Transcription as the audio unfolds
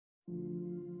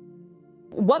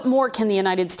What more can the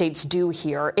United States do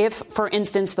here if, for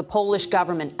instance, the Polish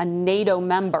government, a NATO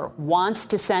member, wants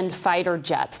to send fighter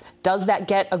jets? Does that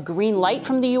get a green light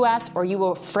from the U.S., or are you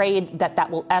afraid that that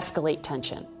will escalate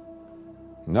tension?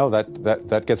 No,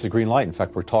 that gets a green light. In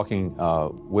fact, we're talking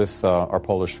with our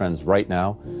Polish friends right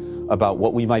now about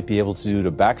what we might be able to do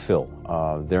to backfill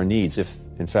their needs if,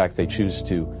 in fact, they choose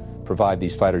to provide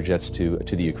these fighter jets to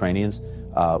the Ukrainians.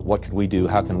 What can we do?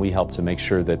 How can we help to make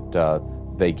sure that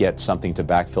they get something to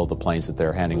backfill the planes that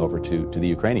they're handing over to the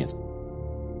Ukrainians?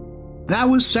 That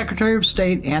was Secretary of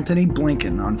State Antony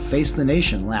Blinken on Face the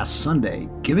Nation last Sunday,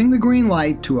 giving the green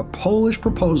light to a Polish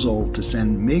proposal to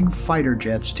send MiG fighter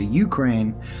jets to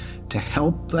Ukraine to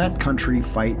help that country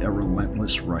fight a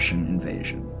relentless Russian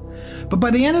invasion. But by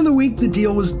the end of the week, the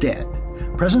deal was dead.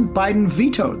 President Biden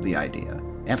vetoed the idea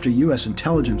after U.S.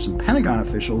 intelligence and Pentagon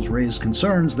officials raised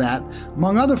concerns that,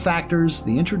 among other factors,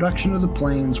 the introduction of the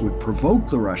planes would provoke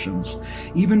the Russians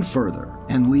even further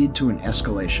and lead to an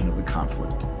escalation of the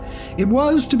conflict. It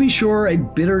was, to be sure, a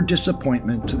bitter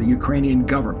disappointment to the Ukrainian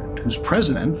government, whose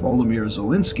president, Volodymyr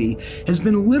Zelensky, has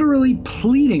been literally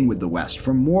pleading with the West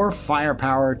for more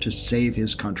firepower to save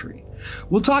his country.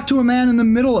 We'll talk to a man in the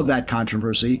middle of that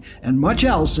controversy and much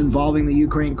else involving the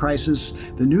Ukraine crisis,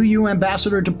 the new EU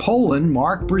ambassador to Poland,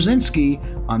 Mark Brzezinski,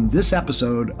 on this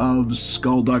episode of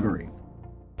Skullduggery.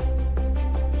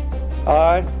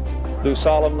 I do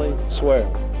solemnly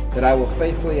swear that I will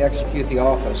faithfully execute the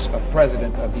office of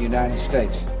President of the United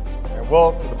States and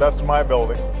will, to the best of my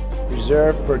ability,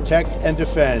 preserve, protect, and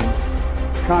defend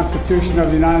the Constitution of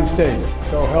the United States.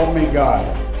 So help me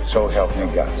God. So help me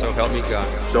God. So help me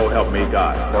God. So help me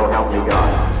God. So help me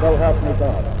God. So help me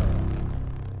God.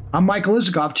 I'm Michael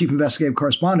Isikoff, Chief Investigative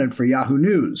Correspondent for Yahoo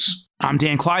News. I'm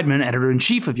Dan Kleidman,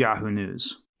 Editor-in-Chief of Yahoo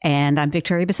News. And I'm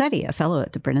Victoria Bassetti, a fellow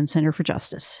at the Brennan Center for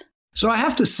Justice. So I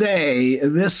have to say,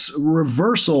 this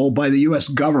reversal by the U.S.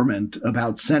 government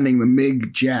about sending the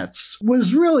MiG jets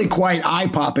was really quite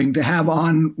eye-popping to have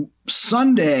on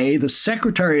Sunday the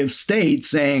Secretary of State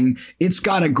saying it's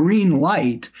got a green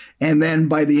light, and then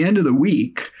by the end of the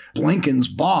week, Blinken's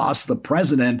boss, the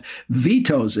president,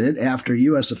 vetoes it after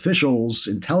U.S. officials,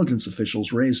 intelligence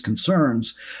officials, raised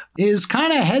concerns, is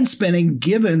kind of head-spinning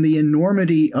given the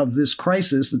enormity of this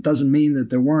crisis. That doesn't mean that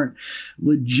there weren't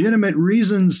legitimate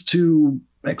reasons to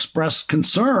express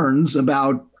concerns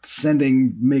about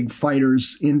sending MiG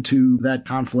fighters into that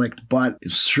conflict, but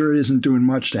it sure isn't doing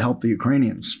much to help the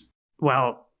Ukrainians.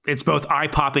 Well, it's both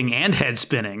eye-popping and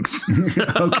head-spinning.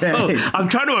 Okay. I'm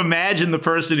trying to imagine the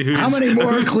person who's... How many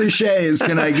more cliches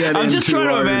can I get into? I'm just trying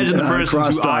to imagine the person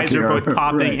whose eyes here. are both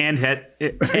popping right. and head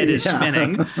is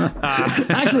spinning.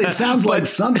 Actually, it sounds like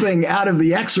something out of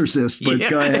The Exorcist, but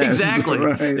go ahead. Exactly.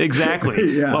 Right.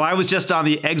 Exactly. Yeah. Well, I was just on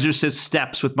the Exorcist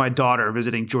steps with my daughter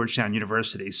visiting Georgetown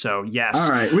University, so yes. All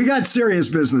right. We got serious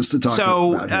business to talk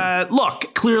about here.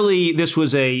 Look, clearly this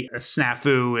was a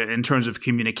snafu in terms of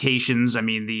communications. I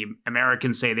mean, the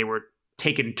Americans say they were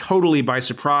taken totally by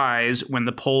surprise when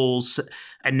the Poles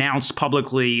announced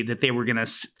publicly that they were going to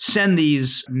send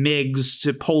these MiGs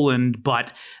to Poland,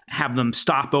 but have them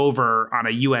stop over on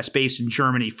a U.S. base in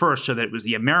Germany first, so that it was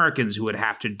the Americans who would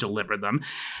have to deliver them.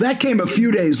 That came a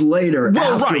few days later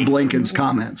after Blinken's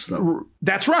comments, though.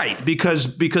 That's right,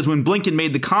 because when Blinken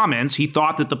made the comments, he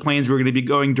thought that the planes were going to be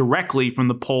going directly from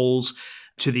the Poles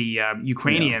to the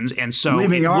Ukrainians, and so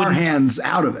leaving our hands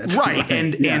out of it, right?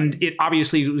 And it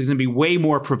obviously was going to be way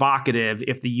more provocative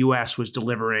if the U.S. was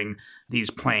delivering these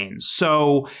planes.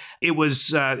 So it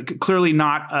was clearly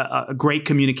not a great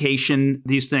communication.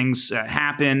 These things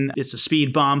happen. It's a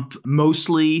speed bump,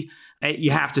 mostly.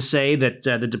 You have to say that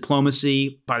the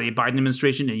diplomacy by the Biden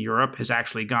administration in Europe has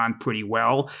actually gone pretty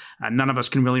well. None of us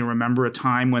can really remember a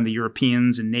time when the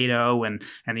Europeans and NATO and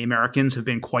the Americans have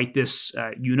been quite this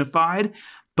unified.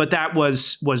 But that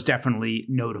was definitely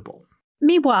notable.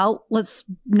 Meanwhile, let's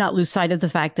not lose sight of the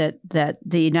fact that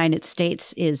the United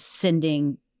States is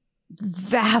sending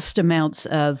vast amounts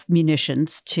of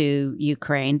munitions to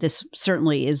Ukraine. This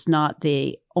certainly is not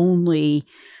the only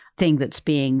thing that's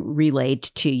being relayed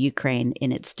to Ukraine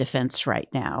in its defense right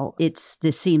now. This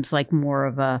seems like more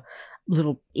of a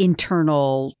little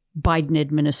internal Biden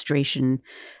administration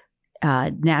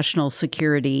national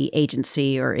security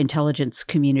agency or intelligence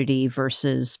community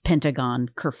versus Pentagon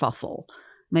kerfuffle.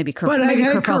 Maybe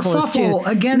kerfuffle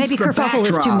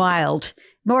is too mild.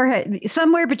 More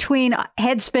somewhere between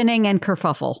head spinning and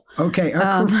kerfuffle. Okay, a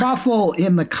kerfuffle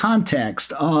in the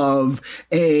context of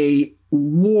a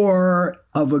war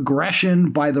of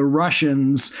aggression by the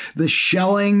Russians, the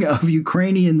shelling of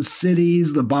Ukrainian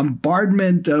cities, the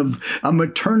bombardment of a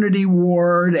maternity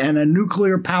ward and a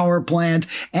nuclear power plant,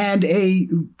 and a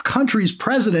country's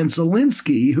president,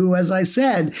 Zelensky, who, as I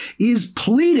said, is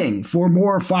pleading for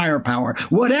more firepower.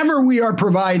 Whatever we are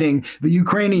providing, the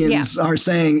Ukrainians are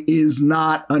saying is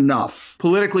not enough.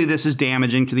 Politically, this is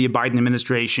damaging to the Biden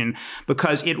administration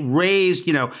because it raised,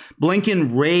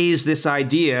 Blinken raised this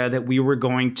idea that we were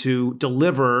going to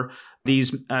deliver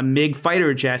these MiG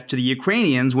fighter jets to the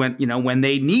Ukrainians when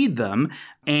they need them.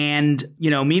 And,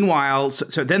 meanwhile,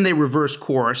 so then they reverse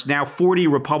course. Now 40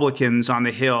 Republicans on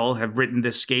the Hill have written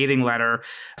this scathing letter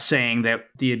saying that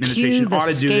the administration ought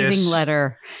to do this.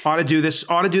 Ought to do this.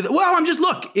 Well,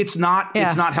 it's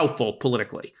not helpful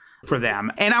politically for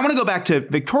them. And I want to go back to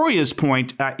Victoria's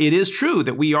point. It is true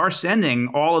that we are sending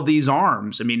all of these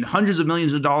arms. I mean, hundreds of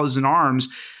millions of dollars in arms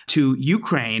to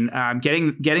Ukraine,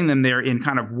 getting them there in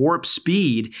kind of warp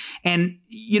speed. And,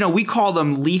 we call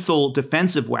them lethal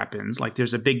defensive weapons. Like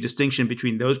there's a big distinction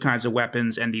between those kinds of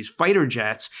weapons and these fighter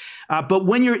jets. But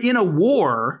when you're in a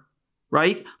war,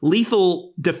 right,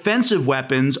 lethal defensive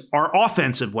weapons are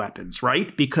offensive weapons,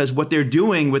 right? Because what they're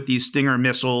doing with these Stinger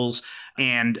missiles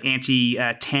and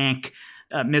anti-tank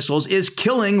missiles is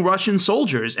killing Russian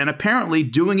soldiers and apparently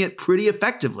doing it pretty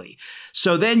effectively.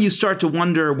 So then you start to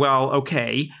wonder, well,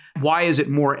 okay, why is it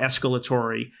more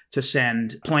escalatory to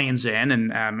send planes in?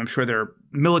 And I'm sure there are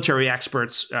military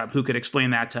experts who could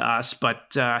explain that to us.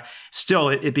 But still,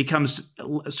 it becomes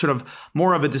sort of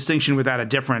more of a distinction without a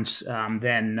difference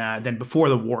than before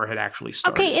the war had actually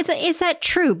started. Okay, is that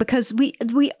true? Because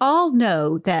we all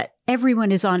know that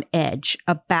everyone is on edge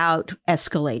about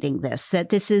escalating this. That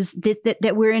this is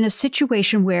that we're in a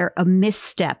situation where a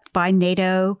misstep by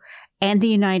NATO and the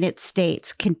United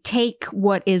States can take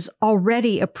what is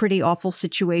already a pretty awful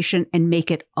situation and make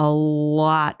it a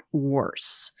lot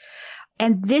worse.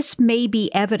 And this may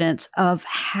be evidence of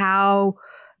how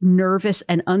nervous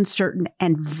and uncertain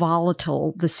and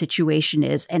volatile the situation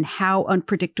is, and how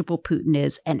unpredictable Putin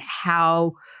is, and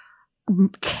how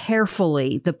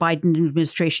carefully the Biden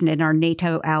administration and our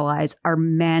NATO allies are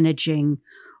managing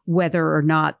whether or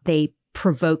not they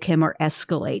provoke him or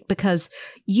escalate. Because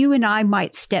you and I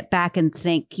might step back and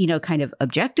think, kind of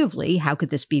objectively, how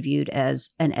could this be viewed as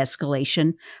an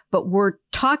escalation? But we're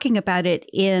talking about it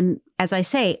in, as I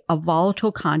say, a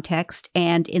volatile context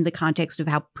and in the context of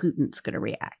how Putin's going to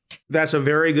react. That's a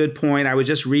very good point. I was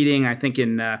just reading, I think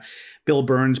in Bill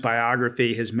Burns'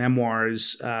 biography, his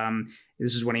memoirs.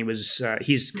 This is when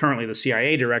he's currently the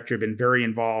CIA director, been very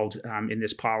involved in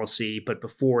this policy, but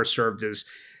before served as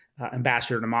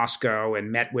ambassador to Moscow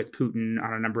and met with Putin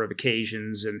on a number of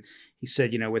occasions. And he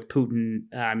said, with Putin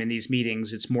in these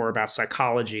meetings, it's more about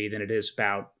psychology than it is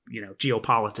about,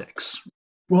 geopolitics.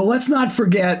 Well, let's not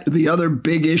forget the other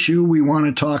big issue we want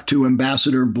to talk to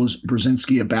Ambassador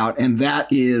Brzezinski about, and that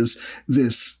is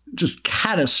this just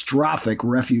catastrophic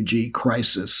refugee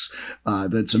crisis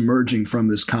that's emerging from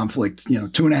this conflict.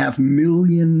 2.5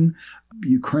 million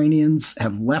Ukrainians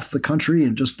have left the country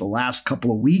in just the last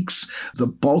couple of weeks, the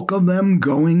bulk of them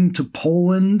going to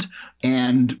Poland.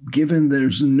 And given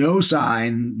there's no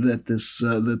sign that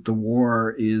that the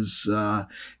war is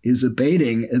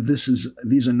abating,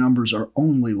 these numbers are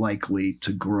only likely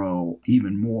to grow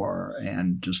even more.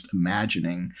 And just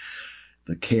imagining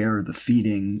the care, the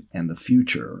feeding, and the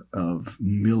future of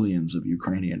millions of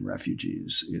Ukrainian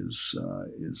refugees is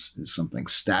something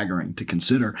staggering to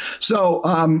consider. So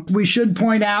we should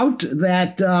point out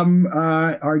that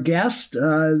our guest,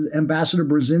 Ambassador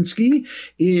Brzezinski,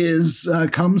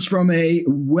 comes from a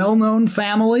well-known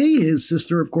family. His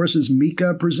sister, of course, is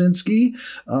Mika Brzezinski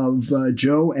of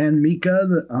Joe and Mika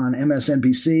on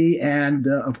MSNBC, and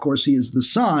of course, he is the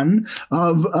son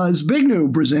of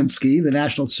Zbigniew Brzezinski, the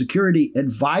national security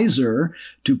advisor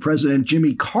to President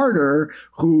Jimmy Carter,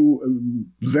 who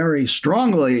very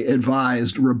strongly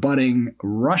advised rebutting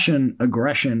Russian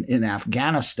aggression in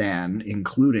Afghanistan,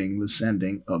 including the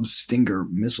sending of Stinger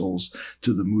missiles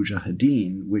to the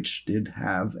Mujahideen, which did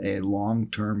have a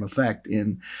long-term effect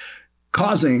in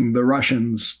causing the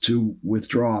Russians to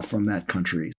withdraw from that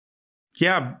country.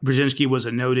 Yeah, Brzezinski was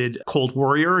a noted Cold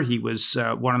Warrior. He was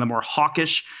one of the more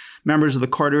hawkish members of the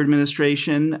Carter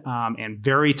administration and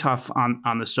very tough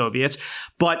on the Soviets.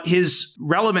 But his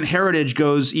relevant heritage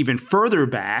goes even further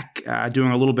back.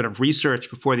 Doing a little bit of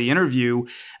research before the interview,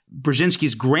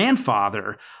 Brzezinski's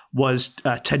grandfather was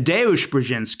Tadeusz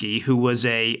Brzezinski, who was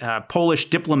a Polish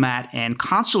diplomat and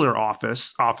consular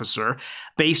officer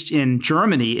based in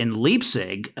Germany in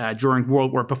Leipzig before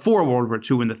World War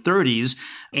II in the 30s,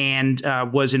 and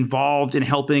was involved in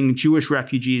helping Jewish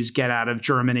refugees get out of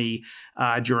Germany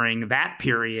during that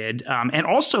period. And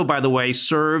also, by the way,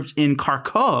 served in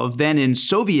Kharkov, then in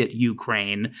Soviet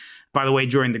Ukraine, by the way,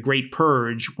 during the Great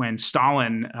Purge, when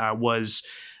Stalin was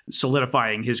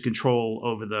solidifying his control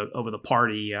over the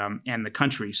party and the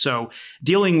country. So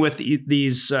dealing with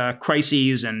these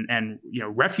crises and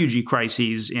refugee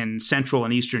crises in Central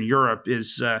and Eastern Europe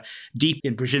is deep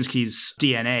in Brzezinski's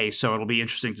DNA. So it'll be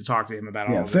interesting to talk to him about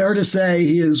all of this. Fair to say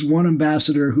he is one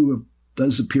ambassador who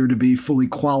does appear to be fully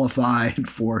qualified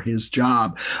for his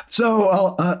job.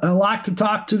 So a lot to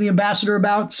talk to the ambassador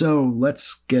about, so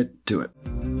let's get to it.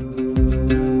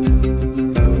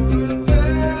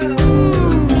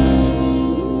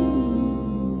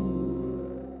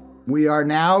 We are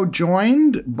now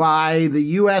joined by the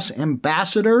U.S.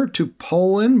 Ambassador to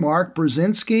Poland, Mark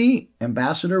Brzezinski.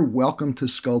 Ambassador, welcome to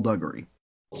Skullduggery.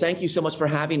 Thank you so much for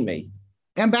having me.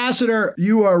 Ambassador,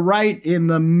 you are right in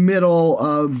the middle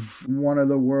of one of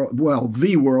the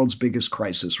world's biggest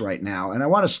crisis right now. And I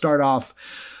want to start off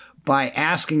by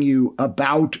asking you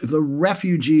about the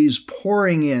refugees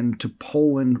pouring into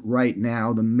Poland right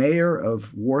now. The mayor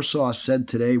of Warsaw said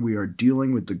today we are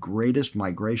dealing with the greatest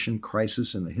migration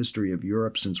crisis in the history of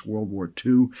Europe since World War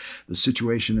II. The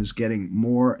situation is getting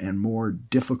more and more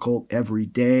difficult every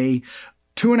day.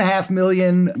 2.5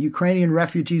 million Ukrainian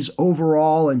refugees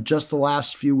overall in just the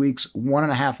last few weeks,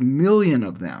 1.5 million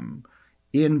of them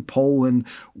in Poland.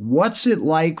 What's it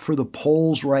like for the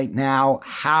Poles right now?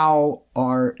 How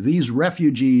are these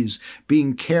refugees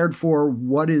being cared for?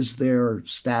 What is their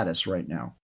status right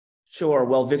now? Sure.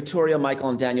 Well, Victoria, Michael,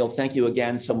 and Daniel, thank you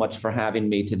again so much for having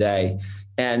me today.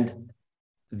 And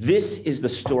this is the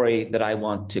story that I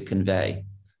want to convey.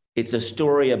 It's a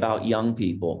story about young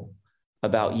people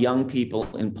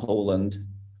in Poland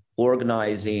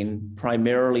organizing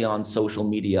primarily on social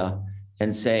media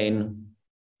and saying,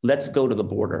 let's go to the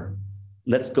border.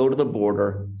 Let's go to the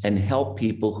border and help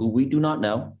people who we do not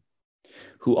know,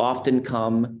 who often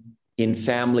come in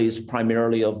families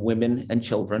primarily of women and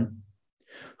children,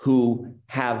 who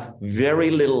have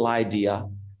very little idea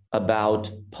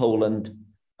about Poland,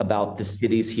 about the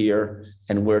cities here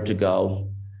and where to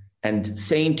go, and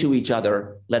saying to each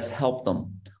other, let's help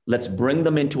them. Let's bring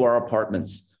them into our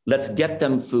apartments. Let's get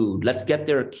them food. Let's get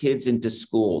their kids into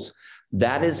schools.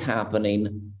 That is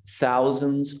happening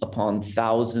thousands upon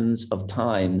thousands of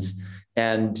times.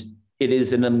 And it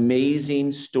is an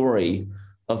amazing story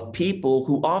of people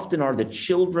who often are the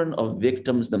children of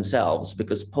victims themselves,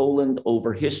 because Poland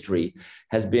over history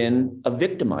has been a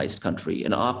victimized country,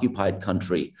 an occupied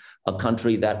country, a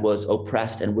country that was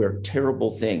oppressed and where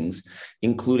terrible things,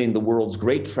 including the world's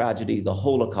great tragedy, the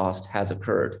Holocaust, has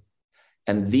occurred.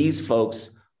 And these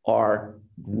folks are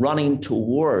running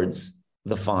towards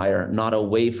the fire, not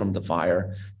away from the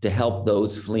fire, to help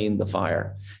those fleeing the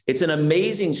fire. It's an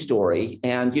amazing story.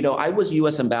 And, I was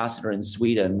U.S. ambassador in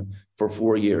Sweden for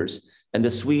 4 years, and the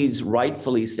Swedes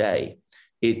rightfully say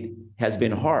it has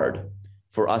been hard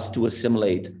for us to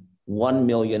assimilate 1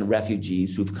 million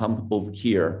refugees who've come over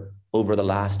here over the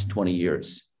last 20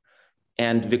 years.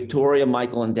 And Victoria,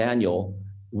 Michael, and Daniel,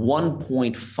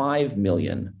 1.5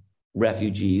 million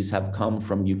refugees have come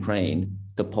from Ukraine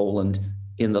to Poland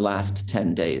in the last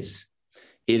 10 days.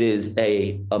 It is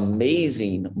an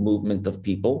amazing movement of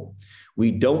people.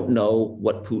 We don't know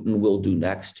what Putin will do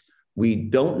next. We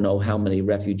don't know how many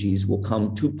refugees will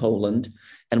come to Poland.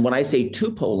 And when I say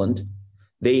to Poland,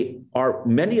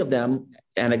 many of them,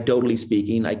 anecdotally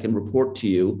speaking, I can report to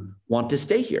you, want to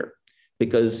stay here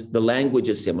because the language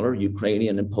is similar.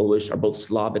 Ukrainian and Polish are both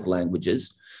Slavic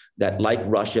languages that, like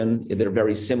Russian, they're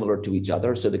very similar to each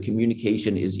other. So the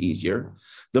communication is easier.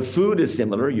 The food is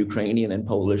similar, Ukrainian and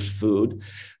Polish food.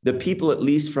 The people, at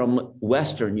least from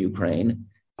Western Ukraine,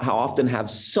 often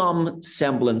have some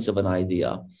semblance of an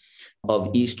idea of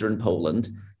Eastern Poland.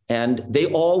 And they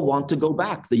all want to go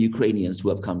back, the Ukrainians who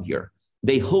have come here.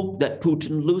 They hope that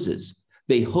Putin loses.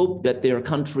 They hope that their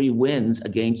country wins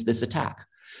against this attack,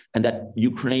 and that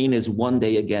Ukraine is one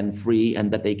day again free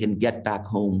and that they can get back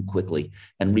home quickly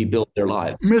and rebuild their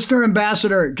lives. Mr.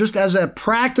 Ambassador, just as a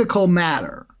practical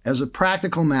matter,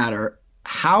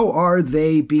 how are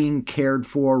they being cared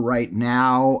for right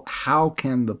now? How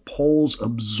can the Poles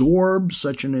absorb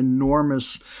such an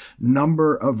enormous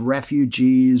number of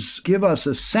refugees? Give us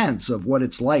a sense of what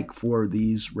it's like for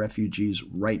these refugees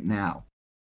right now.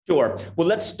 Sure. Well,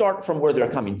 let's start from where they're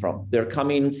coming from. They're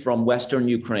coming from Western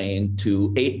Ukraine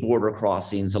to 8 border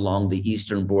crossings along the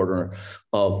eastern border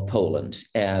of Poland.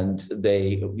 And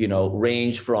they,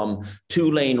 range from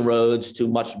 2-lane roads to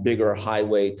much bigger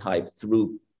highway type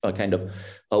through kind of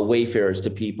wayfarers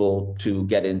to people to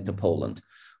get into Poland.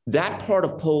 That part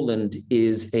of Poland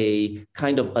is a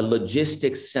kind of a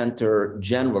logistics center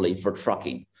generally for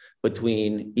trucking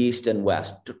between east and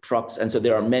west trucks. And so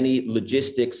there are many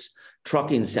logistics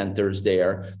trucking centers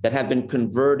there that have been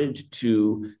converted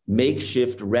to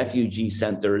makeshift refugee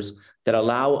centers that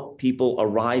allow people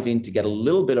arriving to get a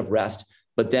little bit of rest,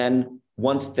 but then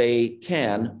once they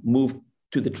can, move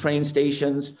to the train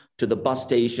stations, to the bus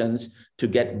stations, to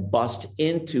get bused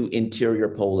into interior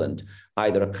Poland,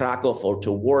 either Krakow or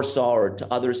to Warsaw or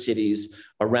to other cities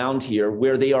around here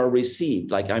where they are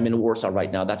received. Like I'm in Warsaw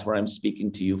right now, that's where I'm speaking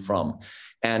to you from.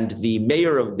 And the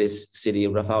mayor of this city,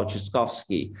 Rafał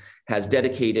Trzaskowski, has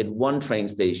dedicated one train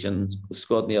station,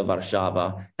 Wschodnia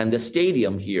Warszawa, and the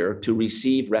stadium here to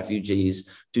receive refugees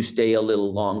to stay a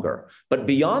little longer. But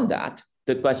beyond that,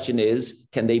 the question is,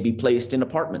 can they be placed in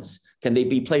apartments? Can they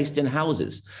be placed in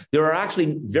houses? There are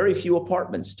actually very few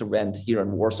apartments to rent here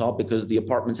in Warsaw because the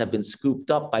apartments have been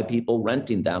scooped up by people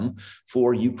renting them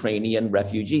for Ukrainian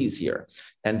refugees here.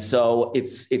 And so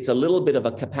it's a little bit of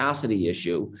a capacity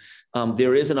issue.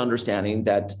 There is an understanding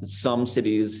that some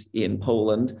cities in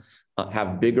Poland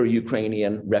have bigger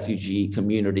Ukrainian refugee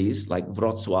communities like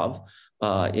Wrocław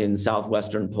in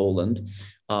southwestern Poland,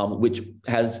 which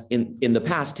has in the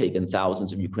past taken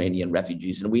thousands of Ukrainian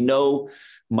refugees. And we know,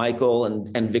 Michael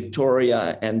and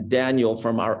Victoria and Daniel,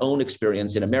 from our own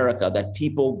experience in America, that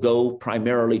people go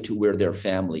primarily to where their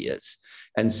family is.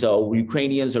 And so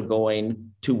Ukrainians are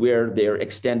going to where their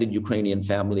extended Ukrainian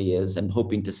family is and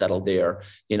hoping to settle there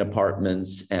in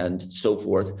apartments and so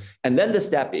forth. And then the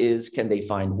step is, can they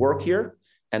find work here?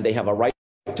 And they have a right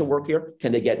to work here?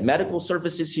 Can they get medical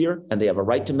services here? And they have a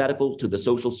right to the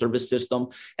social service system.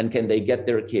 And can they get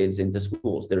their kids into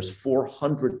schools? There's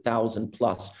 400,000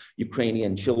 plus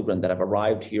Ukrainian children that have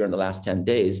arrived here in the last 10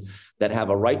 days that have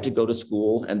a right to go to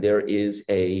school. And there is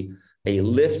a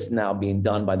lift now being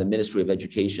done by the Ministry of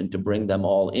Education to bring them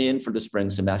all in for the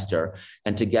spring semester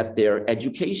and to get their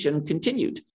education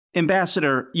continued.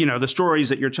 Ambassador, the stories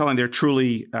that you're telling, they're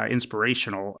truly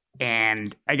inspirational.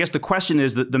 And I guess the question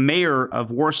is that the mayor of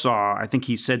Warsaw, I think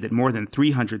he said that more than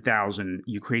 300,000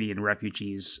 Ukrainian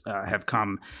refugees have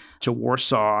come to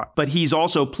Warsaw, but he's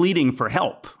also pleading for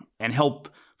help and help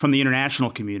from the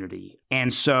international community.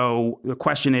 And so the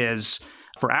question is,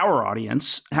 for our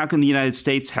audience, how can the United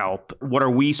States help? What are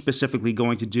we specifically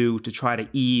going to do to try to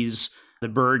ease the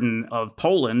burden of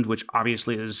Poland, which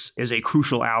obviously is a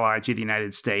crucial ally to the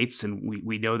United States, and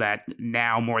we know that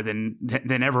now more than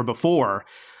ever before.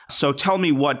 So tell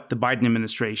me what the Biden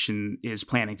administration is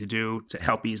planning to do to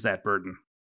help ease that burden.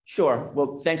 Sure.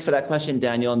 Well, thanks for that question,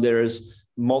 Daniel. And there's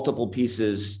multiple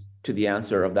pieces to the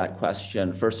answer of that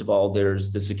question. First of all, there's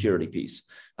the security piece.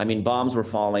 I mean, bombs were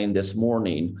falling this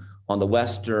morning on the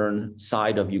western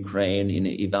side of Ukraine in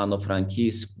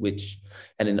Ivano-Frankivsk,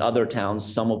 and in other towns,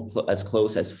 some as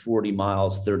close as 40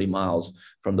 miles, 30 miles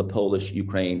from the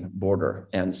Polish-Ukraine border.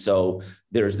 And so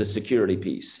there's the security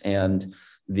piece. And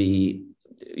the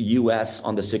U.S.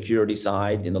 on the security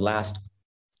side in the last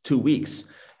 2 weeks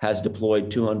has deployed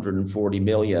 $240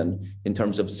 million in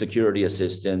terms of security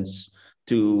assistance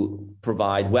to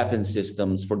provide weapon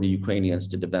systems for the Ukrainians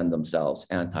to defend themselves,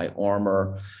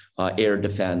 anti-armor, air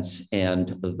defense, and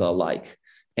the like.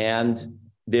 And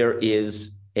there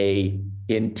is an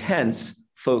intense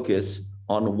focus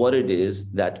on what it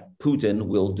is that Putin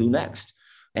will do next.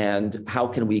 And how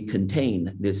can we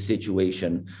contain this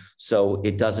situation so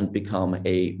it doesn't become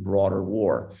a broader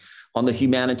war? On the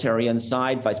humanitarian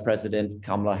side, Vice President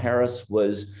Kamala Harris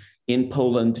was in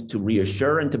Poland to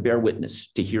reassure and to bear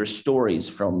witness, to hear stories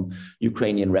from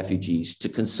Ukrainian refugees, to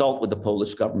consult with the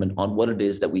Polish government on what it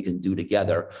is that we can do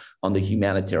together on the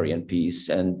humanitarian piece.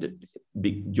 And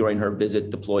during her visit,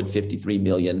 deployed $53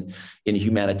 million in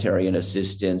humanitarian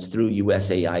assistance through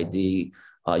USAID.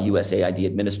 USAID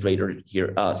administrator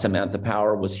here, Samantha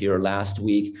Power, was here last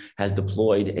week, has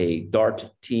deployed a DART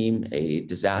team, a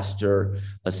disaster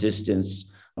assistance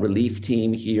relief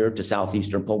team here to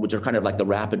southeastern Poland, which are kind of like the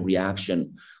rapid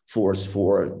reaction force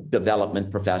for development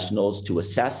professionals to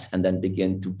assess and then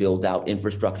begin to build out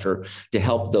infrastructure to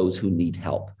help those who need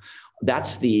help.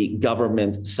 That's the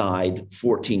government side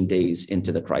 14 days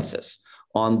into the crisis.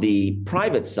 On the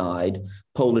private side,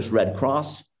 Polish Red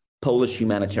Cross, Polish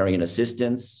Humanitarian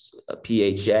Assistance,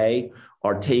 PHA,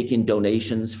 are taking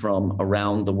donations from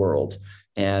around the world.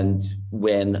 And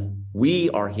when we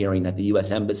are hearing at the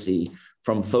U.S. Embassy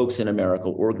from folks in America,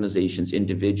 organizations,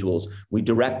 individuals. We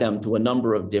direct them to a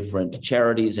number of different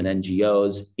charities and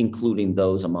NGOs, including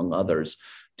those, among others,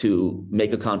 to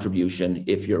make a contribution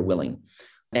if you're willing.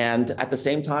 And at the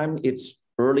same time, it's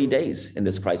early days in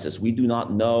this crisis. We do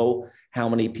not know how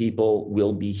many people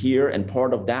will be here, and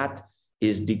part of that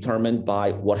is determined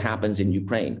by what happens in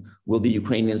Ukraine. Will the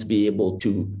Ukrainians be able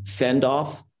to fend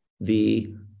off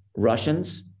the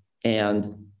Russians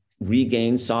and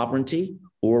regain sovereignty,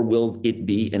 or will it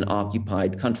be an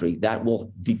occupied country? That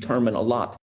will determine a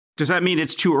lot. Does that mean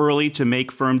it's too early to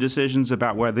make firm decisions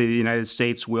about whether the United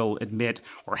States will admit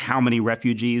or how many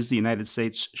refugees the United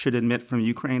States should admit from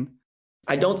Ukraine?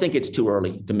 I don't think it's too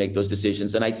early to make those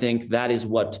decisions. And I think that is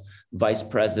what Vice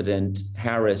President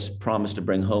Harris promised to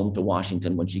bring home to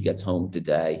Washington when she gets home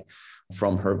today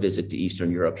from her visit to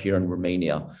Eastern Europe here in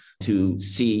Romania, to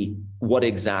see what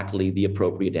exactly the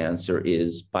appropriate answer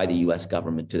is by the U.S.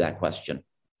 government to that question.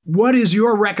 What is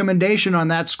your recommendation on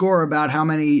that score about how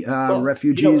many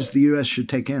refugees the U.S. should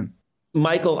take in?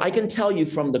 Michael, I can tell you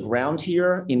from the ground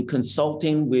here, in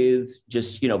consulting with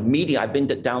just, media, I've been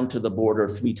down to the border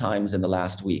 3 times in the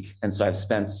last week. And so I've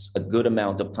spent a good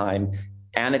amount of time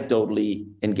anecdotally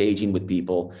engaging with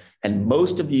people. And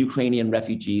most of the Ukrainian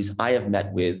refugees I have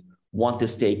met with want to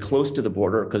stay close to the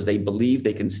border because they believe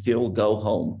they can still go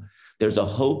home. There's a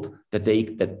hope that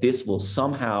this will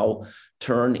somehow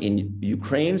turn in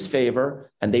Ukraine's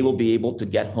favor and they will be able to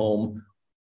get home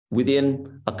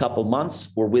within a couple months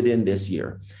or within this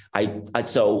year.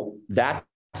 So that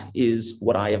is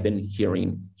what I have been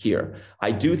hearing here.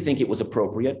 I do think it was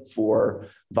appropriate for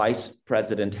Vice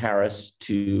President Harris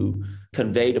to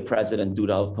convey to President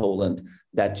Duda of Poland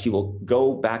that she will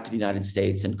go back to the United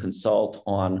States and consult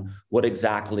on what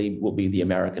exactly will be the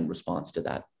American response to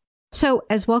that. So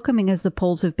as welcoming as the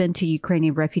Poles have been to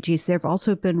Ukrainian refugees, there have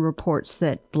also been reports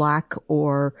that Black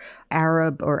or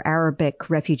Arab or Arabic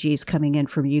refugees coming in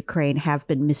from Ukraine have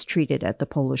been mistreated at the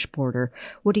Polish border.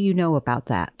 What do you know about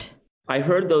that? I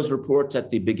heard those reports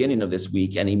at the beginning of this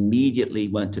week and immediately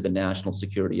went to the National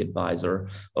Security Advisor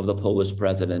of the Polish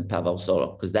President, Paweł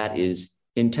Szydło, because that is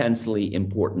intensely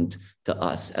important to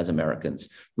us as Americans.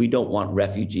 We don't want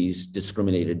refugees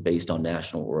discriminated based on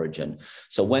national origin.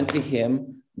 So went to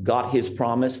him, got his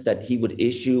promise that he would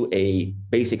issue a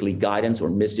basically guidance or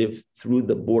missive through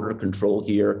the border control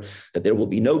here, that there will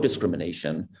be no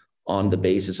discrimination on the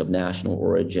basis of national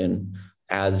origin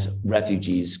as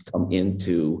refugees come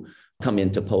into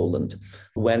Poland.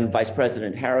 When Vice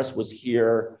President Harris was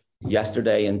here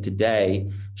yesterday and today,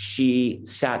 she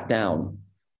sat down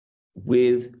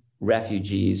with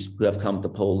refugees who have come to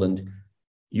Poland,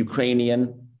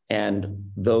 Ukrainian and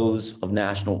those of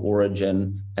national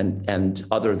origin and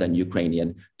other than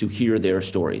Ukrainian, to hear their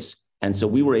stories. And so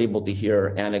we were able to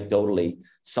hear anecdotally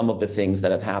some of the things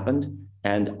that have happened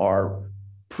and are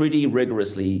pretty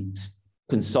rigorously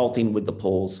consulting with the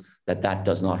Poles that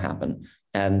does not happen.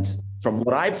 And from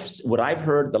what I've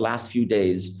heard the last few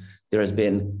days, there has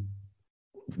been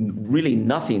really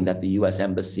nothing that the U.S.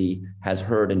 Embassy has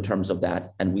heard in terms of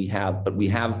that. And we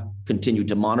have continued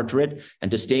to monitor it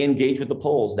and to stay engaged with the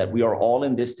Poles, that we are all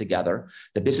in this together,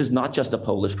 that this is not just a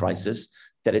Polish crisis,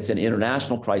 that it's an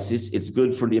international crisis. It's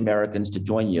good for the Americans to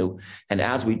join you. And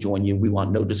as we join you, we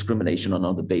want no discrimination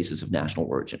on the basis of national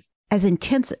origin. As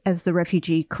intense as the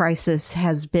refugee crisis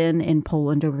has been in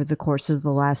Poland over the course of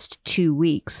the last 2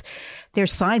 weeks,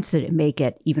 there's signs that it may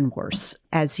get even worse.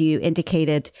 As you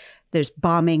indicated, there's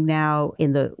bombing now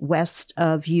in the west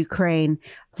of Ukraine.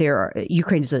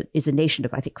 Ukraine is a nation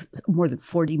of, I think, more than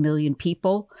 40 million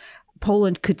people.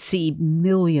 Poland could see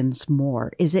millions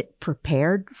more. Is it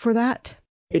prepared for that?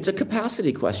 It's a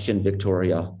capacity question,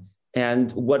 Victoria.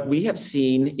 And what we have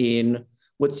seen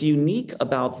what's unique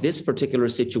about this particular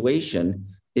situation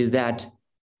is that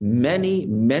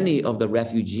many of the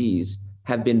refugees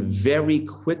have been very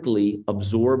quickly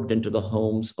absorbed into the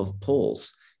homes of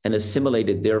Poles and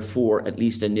assimilated, therefore, at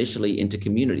least initially, into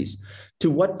communities. To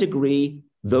what degree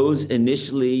those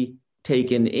initially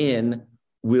taken in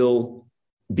will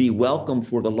be welcome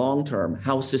for the long term?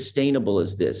 How sustainable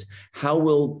is this? How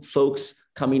will folks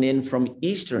coming in from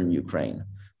eastern Ukraine,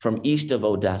 from east of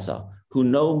Odessa, who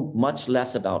know much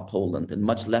less about Poland and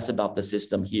much less about the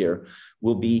system here,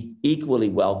 will be equally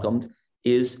welcomed,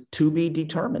 is to be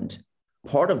determined.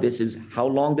 Part of this is how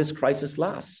long this crisis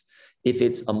lasts. If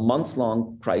it's a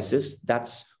months-long crisis,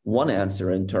 that's one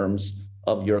answer in terms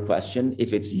of your question.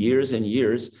 If it's years and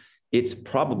years, it's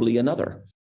probably another.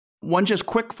 One just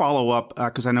quick follow-up,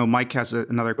 because I know Mike has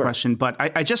another question, but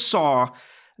I just saw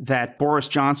that Boris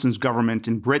Johnson's government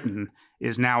in Britain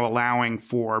is now allowing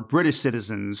for British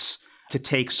citizens to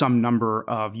take some number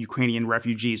of Ukrainian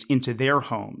refugees into their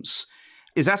homes.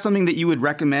 Is that something that you would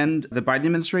recommend the Biden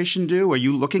administration do? Are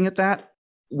you looking at that?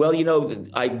 Well,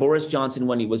 Boris Johnson,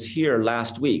 when he was here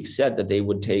last week, said that they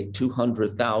would take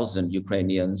 200,000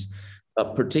 Ukrainians,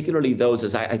 particularly those,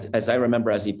 as I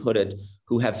remember, as he put it,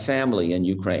 who have family in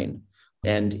Ukraine,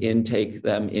 and intake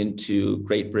them into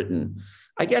Great Britain.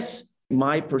 I guess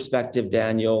my perspective,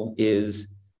 Daniel, is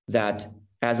that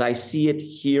as I see it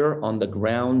here on the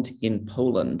ground in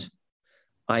Poland,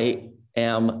 I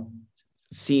am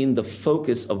seeing the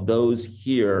focus of those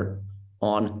here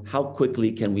on how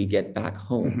quickly can we get back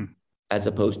home, as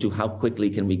opposed to how quickly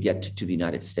can we get to the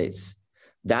United States.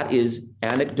 That is,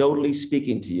 anecdotally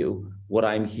speaking to you, what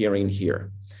I'm hearing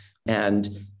here. And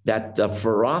that the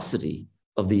ferocity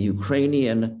of the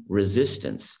Ukrainian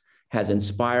resistance has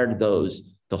inspired those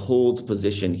to hold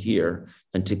position here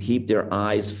and to keep their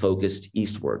eyes focused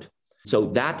eastward. So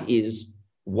that is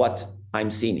what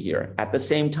I'm seeing here. At the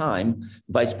same time,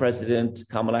 Vice President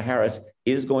Kamala Harris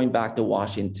is going back to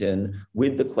Washington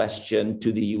with the question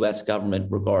to the US government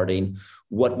regarding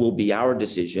what will be our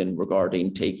decision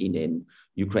regarding taking in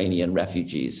Ukrainian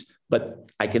refugees.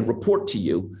 But I can report to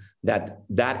you that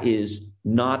that is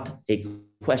not a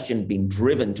question being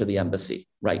driven to the embassy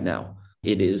right now.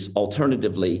 It is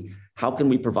alternatively, how can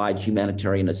we provide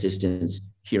humanitarian assistance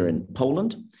here in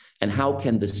Poland? And how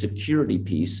can the security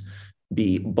piece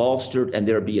be bolstered and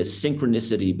there be a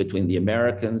synchronicity between the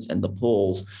Americans and the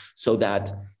Poles so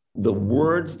that the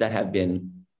words that have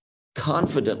been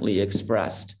confidently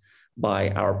expressed by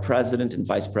our president and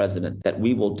vice president, that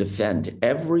we will defend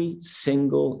every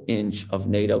single inch of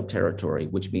NATO territory,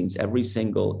 which means every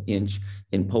single inch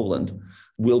in Poland,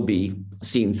 will be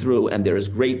seen through. And there is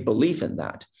great belief in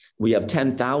that. We have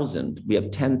 10,000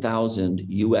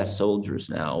 US soldiers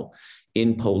now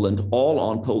in Poland, all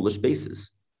on Polish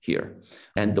bases here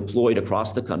and deployed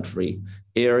across the country,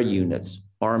 air units,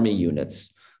 army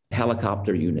units,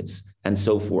 helicopter units, and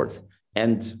so forth.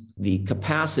 And the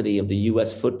capacity of the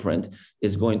US footprint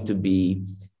is going to be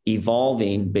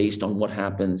evolving based on what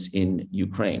happens in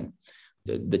Ukraine.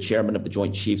 The chairman of the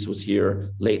Joint Chiefs was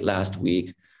here late last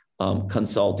week,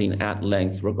 consulting at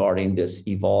length regarding this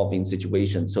evolving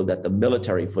situation so that the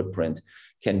military footprint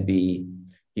can be,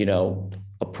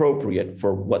 appropriate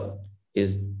for what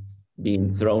is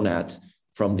being thrown at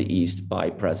from the East by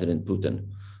President Putin.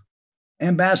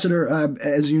 Ambassador,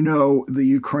 as you know, the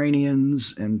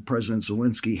Ukrainians and President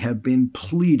Zelensky have been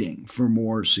pleading for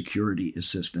more security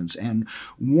assistance. And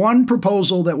one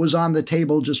proposal that was on the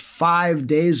table just 5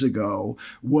 days ago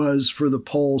was for the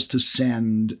Poles to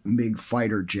send MiG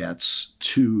fighter jets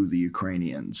to the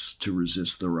Ukrainians to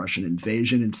resist the Russian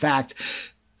invasion. In fact,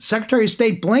 Secretary of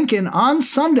State Blinken on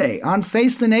Sunday on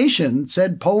Face the Nation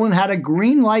said Poland had a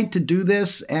green light to do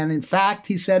this. And in fact,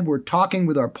 he said, we're talking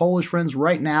with our Polish friends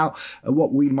right now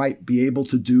what we might be able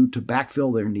to do to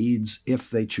backfill their needs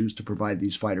if they choose to provide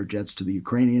these fighter jets to the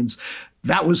Ukrainians.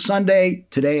 That was Sunday.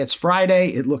 Today it's Friday.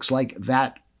 It looks like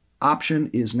that option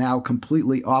is now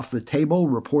completely off the table,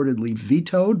 reportedly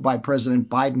vetoed by President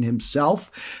Biden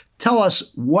himself. Tell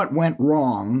us what went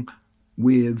wrong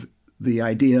with the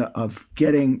idea of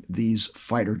getting these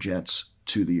fighter jets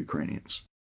to the Ukrainians.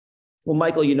 Well,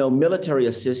 Michael, military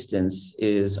assistance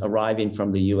is arriving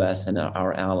from the US and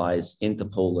our allies into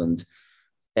Poland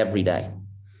every day.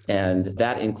 And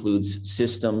that includes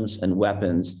systems and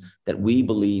weapons that we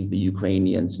believe the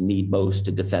Ukrainians need most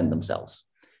to defend themselves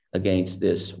against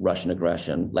this Russian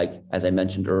aggression, like, as I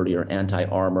mentioned earlier,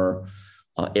 anti-armor,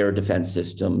 air defense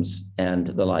systems, and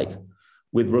the like.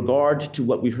 With regard to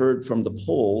what we heard from the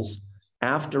Poles,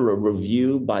 after a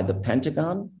review by the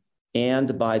Pentagon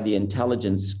and by the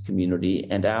intelligence community,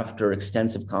 and after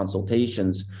extensive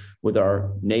consultations with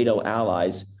our NATO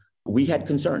allies, we had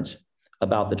concerns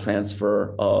about the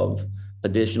transfer of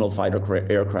additional fighter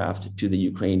aircraft to the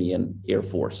Ukrainian Air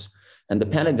Force. And the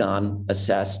Pentagon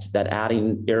assessed that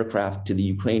adding aircraft to the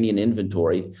Ukrainian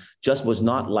inventory just was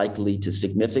not likely to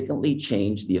significantly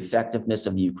change the effectiveness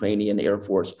of the Ukrainian Air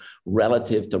Force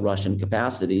relative to Russian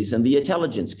capacities. And the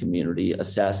intelligence community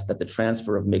assessed that the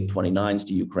transfer of MiG-29s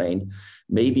to Ukraine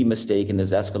may be mistaken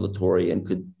as escalatory and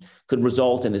could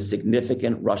result in a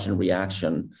significant Russian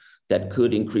reaction that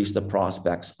could increase the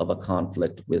prospects of a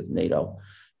conflict with NATO.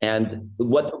 And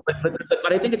but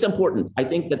I think it's important. I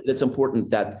think that it's important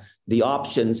that the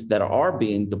options that are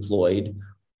being deployed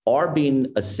are being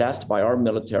assessed by our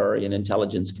military and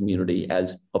intelligence community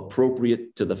as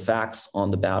appropriate to the facts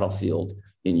on the battlefield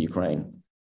in Ukraine.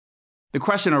 The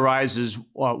question arises,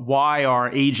 why are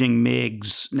aging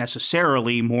MiGs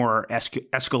necessarily more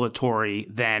escalatory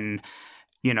than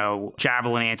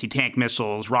Javelin anti-tank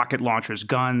missiles, rocket launchers,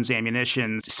 guns,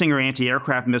 ammunition, Stinger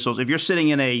anti-aircraft missiles. If you're sitting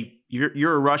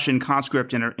you're a Russian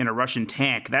conscript in a Russian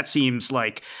tank, that seems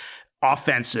like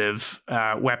offensive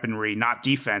weaponry, not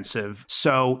defensive.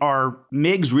 So are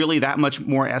MiGs really that much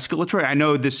more escalatory? I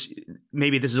know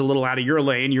maybe this is a little out of your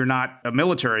lane. You're not a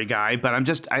military guy, but I'm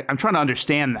trying to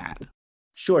understand that.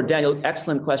 Sure, Daniel,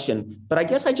 excellent question. But I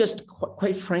guess I just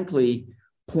quite frankly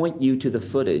point you to the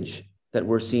footage that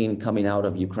we're seeing coming out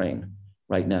of Ukraine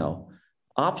right now.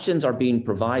 Options are being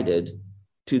provided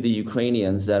to the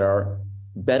Ukrainians that are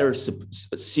better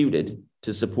suited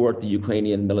to support the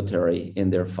Ukrainian military in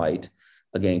their fight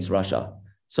against Russia.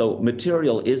 So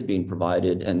material is being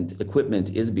provided and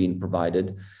equipment is being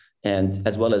provided, and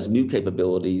as well as new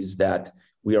capabilities that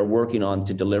we are working on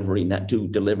to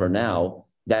deliver now,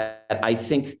 that I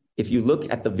think if you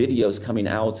look at the videos coming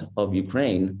out of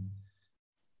Ukraine,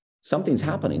 something's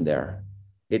happening there.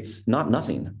 It's not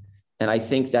nothing. And I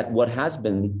think that what has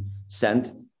been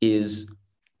sent is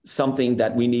something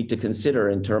that we need to consider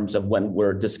in terms of when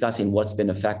we're discussing what's been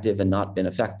effective and not been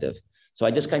effective. So I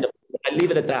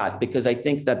leave it at that, because I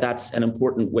think that that's an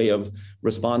important way of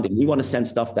responding. We want to send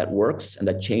stuff that works and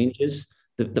that changes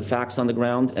the facts on the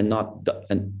ground, and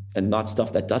not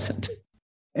stuff that doesn't.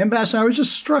 Ambassador, I was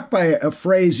just struck by a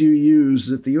phrase you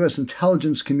used, that the U.S.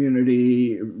 intelligence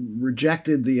community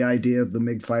rejected the idea of the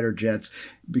MiG fighter jets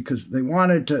because they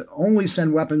wanted to only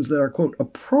send weapons that are, quote,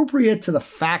 appropriate to the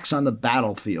facts on the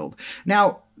battlefield.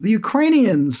 Now, the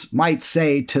Ukrainians might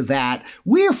say to that,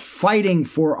 we're fighting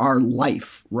for our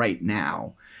life right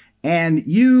now. And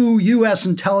you, U.S.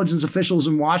 intelligence officials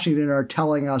in Washington, are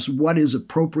telling us what is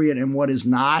appropriate and what is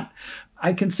not.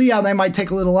 I can see how they might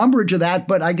take a little umbrage of that,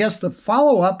 but I guess the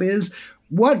follow-up is,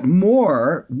 what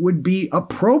more would be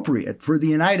appropriate for the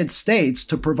United States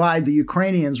to provide the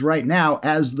Ukrainians right now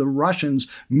as the Russians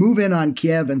move in on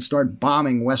Kiev and start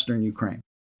bombing Western Ukraine?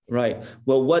 Right.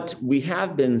 Well, what we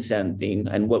have been sending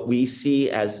and what we see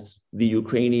as the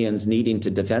Ukrainians needing to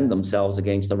defend themselves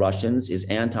against the Russians is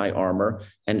anti-armor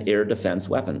and air defense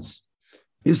weapons.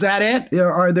 Is that it?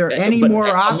 Are there any more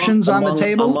options on the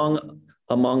table?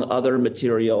 Among other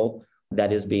material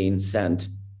that is being sent,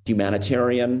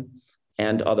 humanitarian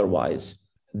and otherwise.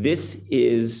 This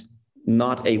is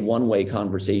not a one-way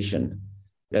conversation,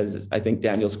 as I think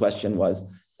Daniel's question was.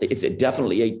 It's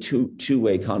definitely a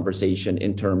two-way conversation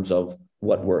in terms of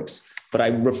what works. But I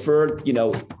referred,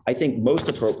 I think most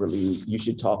appropriately, you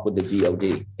should talk with the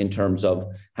DoD in terms of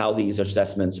how these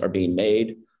assessments are being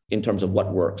made, in terms of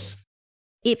what works.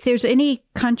 If there's any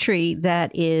country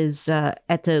that is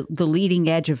at the leading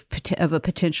edge of a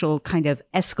potential kind of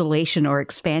escalation or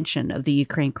expansion of the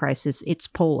Ukraine crisis, it's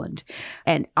Poland.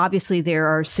 And obviously there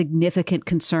are significant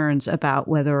concerns about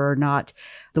whether or not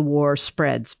the war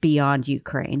spreads beyond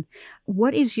Ukraine.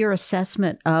 What is your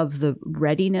assessment of the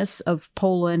readiness of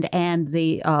Poland and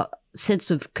the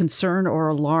sense of concern or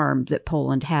alarm that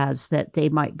Poland has that they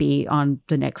might be on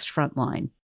the next front line?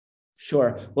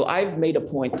 Sure. Well, I've made a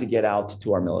point to get out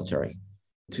to our military,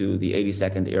 to the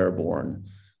 82nd Airborne,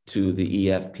 to the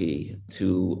EFP,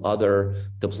 to other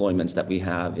deployments that we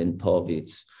have in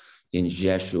Powidz, in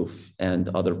Rzeszów, and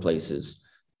other places,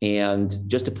 and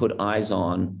just to put eyes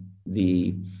on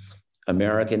the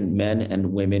American men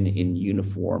and women in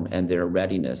uniform and their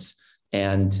readiness.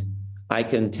 And I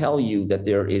can tell you that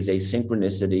there is a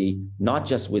synchronicity, not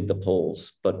just with the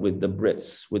Poles, but with the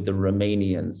Brits, with the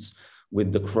Romanians,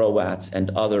 with the Croats and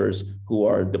others who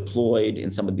are deployed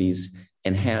in some of these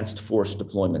enhanced force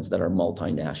deployments that are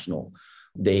multinational.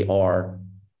 They are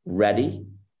ready,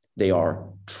 they are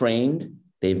trained,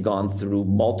 they've gone through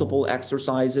multiple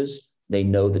exercises, they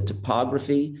know the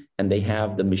topography, and they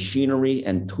have the machinery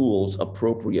and tools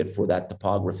appropriate for that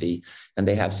topography, and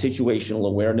they have situational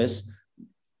awareness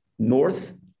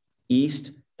north,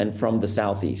 east, and from the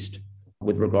southeast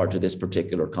with regard to this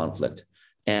particular conflict.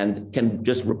 And can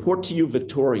just report to you,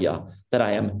 Victoria, that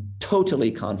I am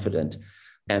totally confident.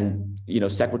 And,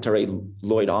 Secretary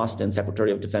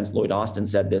of Defense Lloyd Austin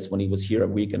said this when he was here a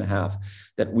week and a half,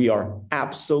 that we are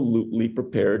absolutely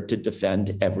prepared to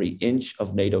defend every inch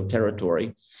of NATO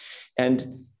territory.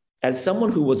 And as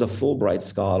someone who was a Fulbright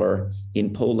scholar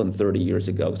in Poland 30 years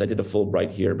ago, because I did a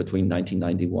Fulbright here between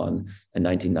 1991 and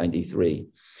 1993,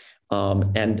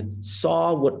 and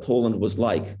saw what Poland was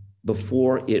like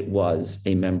before it was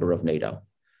a member of NATO,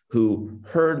 who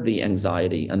heard the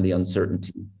anxiety and the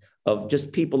uncertainty of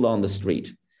just people on the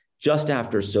street just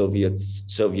after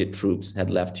Soviet troops had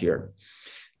left here.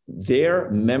 Their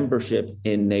membership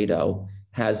in NATO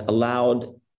has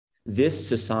allowed this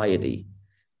society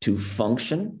to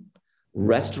function.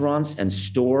 Restaurants and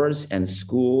stores and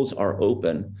schools are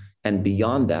open And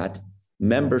beyond that,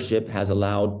 membership has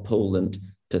allowed Poland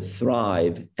to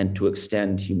thrive and to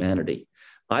extend humanity.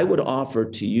 I would offer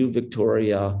to you,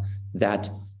 Victoria, that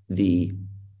the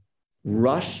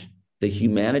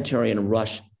humanitarian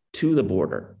rush to the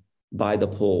border by the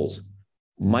Poles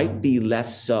might be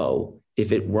less so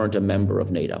if it weren't a member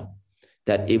of NATO,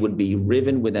 that it would be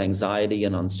riven with anxiety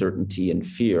and uncertainty and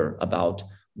fear about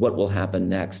what will happen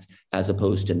next, as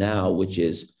opposed to now, which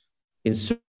is in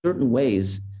certain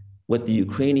ways, what the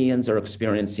Ukrainians are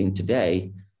experiencing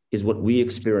today is what we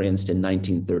experienced in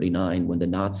 1939 when the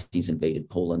Nazis invaded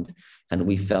Poland and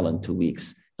we fell in 2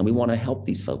 weeks. And we want to help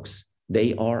these folks.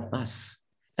 They are us.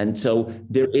 And so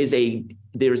there's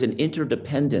an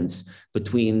interdependence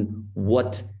between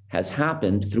what has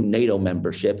happened through NATO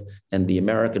membership and the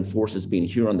American forces being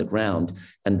here on the ground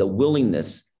and the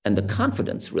willingness and the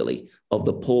confidence, really, of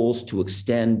the Poles to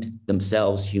extend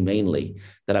themselves humanely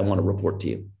that I want to report to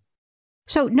you.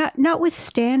 So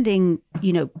notwithstanding,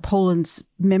 Poland's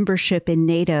membership in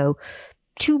NATO,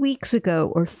 2 weeks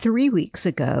ago or 3 weeks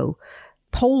ago,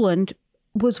 Poland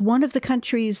was one of the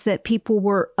countries that people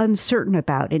were uncertain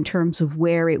about in terms of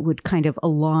where it would kind of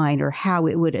align or how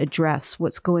it would address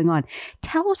what's going on.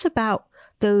 Tell us about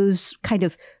those kind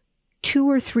of 2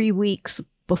 or 3 weeks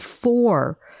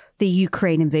before the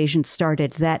Ukraine invasion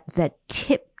started that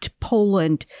tipped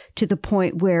Poland to the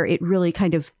point where it really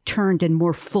kind of turned and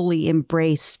more fully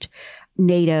embraced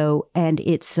NATO and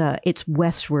its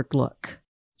westward look.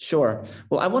 Sure.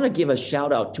 Well, I want to give a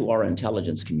shout out to our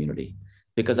intelligence community,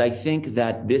 because I think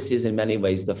that this is in many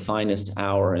ways the finest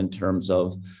hour in terms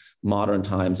of modern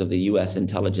times of the U.S.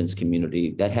 intelligence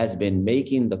community that has been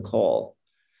making the call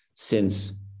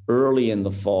since early in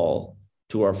the fall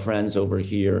to our friends over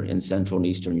here in Central and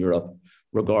Eastern Europe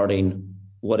regarding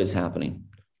what is happening,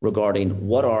 regarding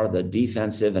what are the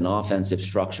defensive and offensive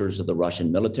structures of the Russian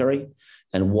military,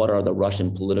 and what are the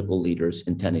Russian political leaders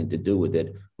intending to do with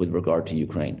it with regard to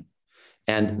Ukraine.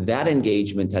 And that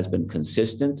engagement has been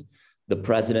consistent. The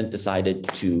president decided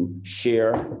to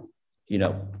share,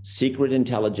 secret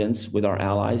intelligence with our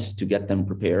allies to get them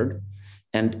prepared.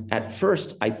 And at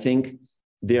first, I think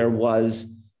there was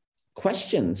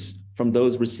questions from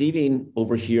those receiving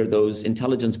over here those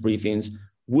intelligence briefings.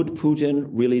 Would Putin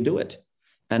really do it?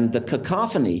 And the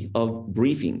cacophony of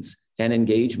briefings and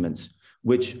engagements,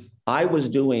 which I was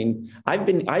doing, I've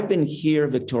been here,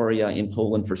 Victoria, in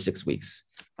Poland for 6 weeks.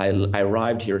 I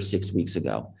arrived here 6 weeks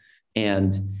ago,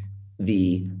 and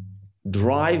the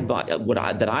drive-by,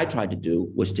 that I tried to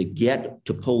do was to get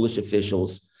to Polish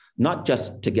officials, not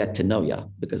just to get to know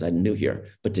you, because I'm new here,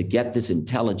 but to get this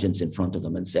intelligence in front of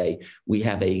them and say, we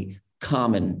have a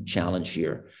common challenge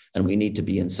here, and we need to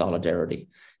be in solidarity.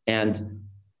 And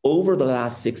over the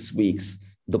last 6 weeks,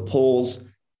 the Poles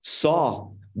saw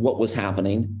what was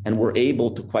happening and were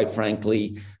able to, quite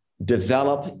frankly,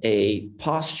 develop a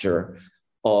posture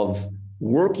of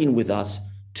working with us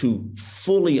to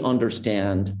fully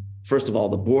understand, first of all,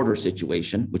 the border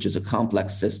situation, which is a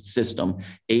complex system,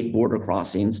 8 border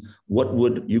crossings. What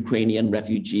would Ukrainian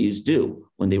refugees do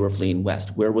when they were fleeing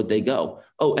west? Where would they go?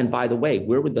 Oh, and by the way,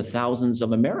 where would the thousands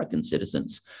of American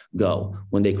citizens go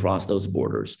when they crossed those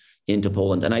borders into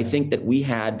Poland? And I think that we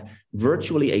had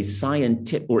virtually a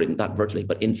scientific, or not virtually,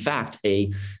 but in fact,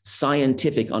 a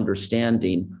scientific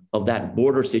understanding of that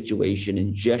border situation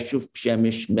in Rzeszów,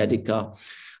 Przemyśl, Medyka,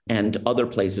 and other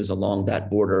places along that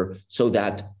border, so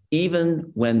that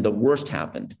even when the worst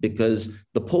happened, because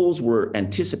the Poles were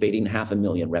anticipating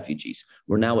 500,000 refugees.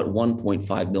 We're now at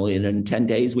 1.5 million, and in 10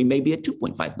 days, we may be at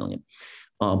 2.5 million,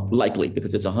 likely,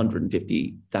 because it's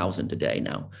 150,000 a day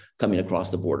now coming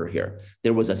across the border here.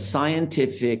 There was a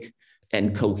scientific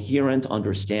and coherent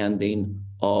understanding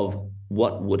of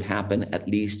what would happen, at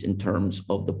least in terms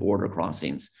of the border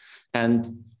crossings.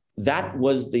 And that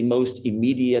was the most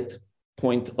immediate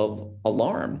point of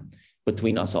alarm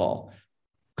between us all.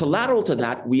 Collateral to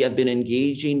that, we have been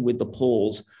engaging with the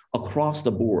Poles across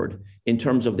the board in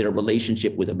terms of their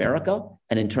relationship with America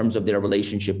and in terms of their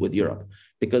relationship with Europe,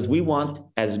 because we want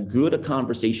as good a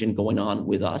conversation going on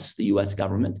with us, the US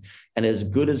government, and as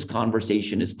good as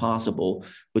conversation as possible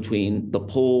between the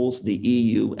Poles, the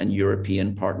EU, and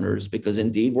European partners, because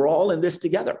indeed we're all in this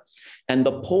together. And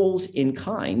the Poles in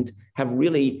kind have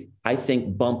really, I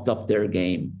think, bumped up their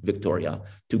game, Victoria,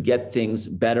 to get things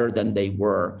better than they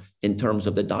were in terms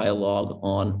of the dialogue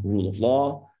on rule of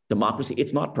law, democracy.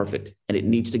 It's not perfect and it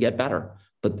needs to get better,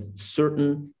 but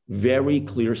certain very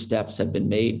clear steps have been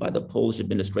made by the Polish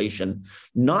administration,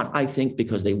 not, I think,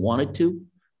 because they wanted to,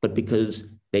 but because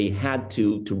they had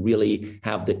to really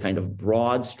have the kind of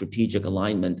broad strategic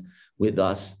alignment with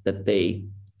us that they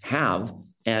have.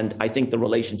 And I think the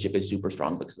relationship is super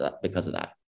strong because of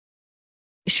that.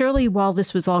 Surely, while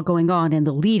this was all going on in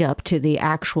the lead up to the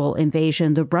actual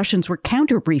invasion, the Russians were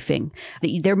counter-briefing.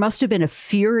 There must have been a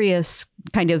furious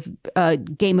kind of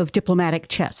game of diplomatic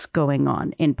chess going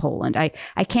on in Poland.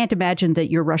 I can't imagine that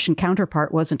your Russian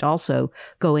counterpart wasn't also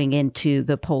going into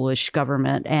the Polish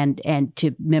government and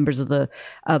to members of the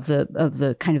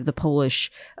kind of the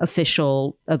Polish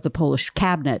official of the Polish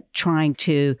cabinet trying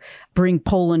to bring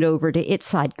Poland over to its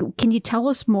side. Can you tell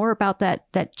us more about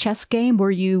that chess game? Were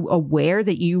you aware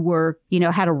that you were,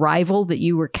 had a rival that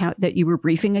you were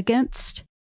briefing against?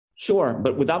 Sure,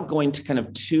 but without going to kind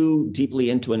of too deeply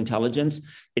into intelligence,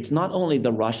 it's not only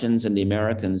the Russians and the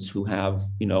Americans who have,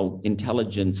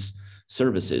 intelligence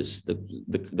services.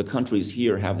 The countries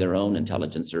here have their own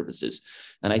intelligence services.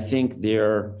 And I think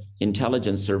their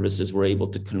intelligence services were able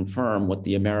to confirm what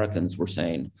the Americans were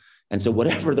saying. And so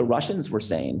whatever the Russians were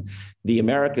saying, the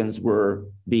Americans were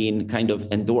being kind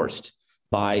of endorsed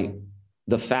by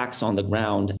the facts on the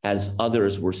ground as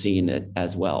others were seeing it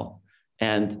as well.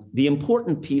 And the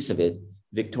important piece of it,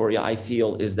 Victoria, I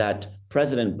feel, is that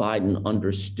President Biden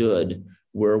understood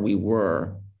where we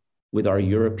were with our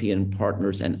European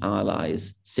partners and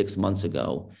allies 6 months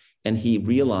ago. And he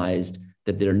realized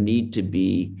that there need to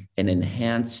be an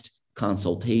enhanced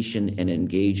consultation and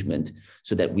engagement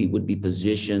so that we would be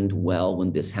positioned well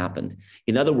when this happened.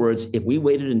 In other words, if we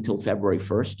waited until February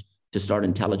 1st to start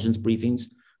intelligence briefings,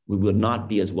 we would not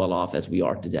be as well off as we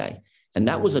are today. And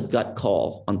that was a gut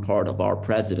call on part of our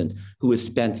president, who has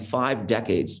spent 5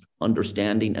 decades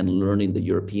understanding and learning the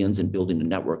Europeans and building a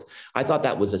network. I thought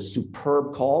that was a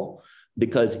superb call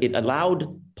because it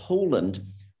allowed Poland,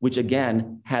 which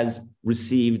again has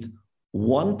received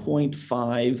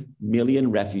 1.5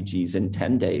 million refugees in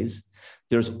 10 days.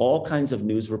 There's all kinds of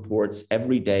news reports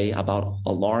every day about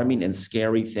alarming and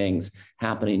scary things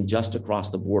happening just across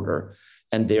the border.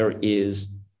 And there is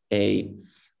a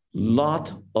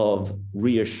lot of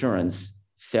reassurance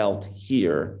felt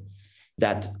here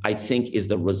that I think is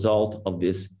the result of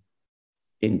this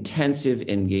intensive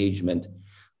engagement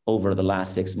over the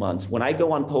last 6 months. When I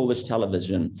go on Polish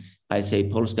television, I say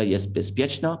Polska jest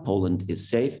bezpieczna, Poland is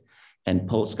safe, and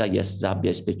Polska jest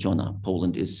zabezpieczona,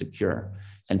 Poland is secure.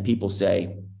 And people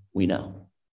say, we know,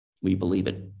 we believe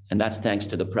it. And that's thanks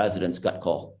to the president's gut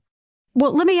call.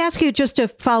 Well, let me ask you just to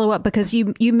follow up, because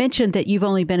you mentioned that you've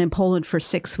only been in Poland for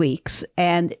 6 weeks.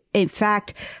 And in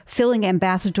fact, filling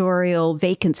ambassadorial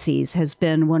vacancies has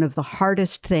been one of the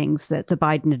hardest things that the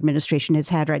Biden administration has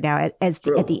had right now. At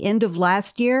the end of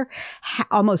last year,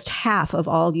 almost half of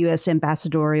all U.S.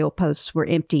 ambassadorial posts were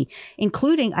empty,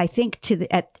 including, I think,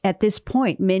 at this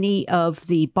point, many of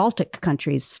the Baltic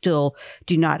countries still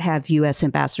do not have U.S.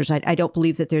 ambassadors. I don't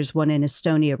believe that there's one in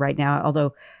Estonia right now,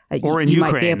 although or in you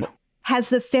Ukraine. Might be able. Has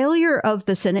the failure of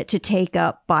the Senate to take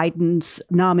up Biden's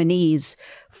nominees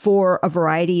for a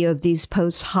variety of these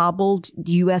posts hobbled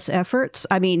U.S. efforts?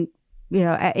 I mean,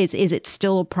 is it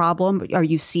still a problem? Are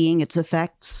you seeing its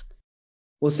effects?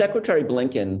 Well, Secretary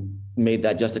Blinken made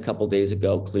that just a couple of days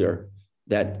ago clear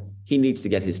that he needs to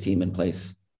get his team in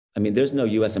place. I mean, there's no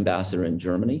U.S. ambassador in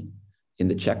Germany, in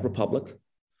the Czech Republic,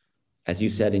 as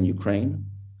you said, in Ukraine.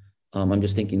 I'm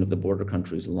just thinking of the border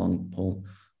countries along Poland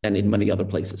and in many other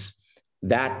places.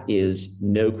 That is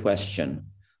no question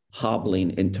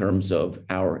hobbling in terms of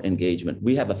our engagement.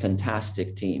 We have a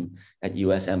fantastic team at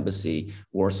U.S. Embassy,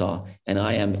 Warsaw, and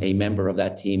I am a member of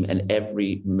that team, and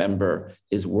every member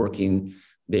is working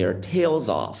their tails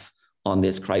off on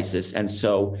this crisis. And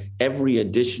so every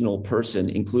additional person,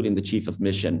 including the chief of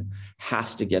mission,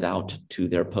 has to get out to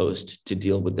their post to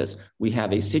deal with this. We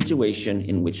have a situation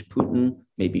in which Putin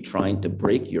may be trying to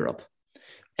break Europe.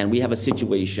 And we have a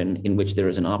situation in which there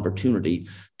is an opportunity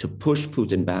to push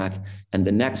Putin back. And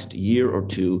the next year or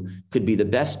two could be the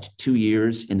best 2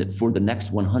 years for the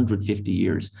next 150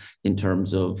 years in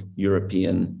terms of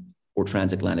European or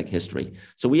transatlantic history.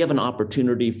 So we have an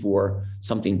opportunity for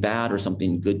something bad or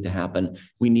something good to happen.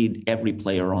 We need every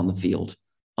player on the field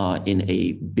in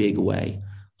a big way.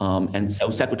 And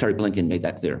so Secretary Blinken made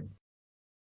that clear.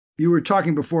 You were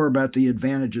talking before about the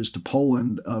advantages to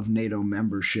Poland of NATO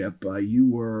membership. You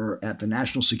were at the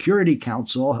National Security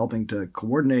Council helping to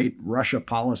coordinate Russia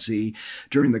policy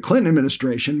during the Clinton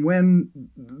administration when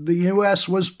the U.S.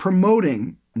 was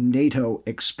promoting NATO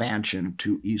expansion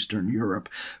to Eastern Europe.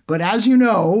 But as you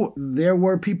know, there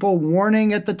were people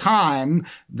warning at the time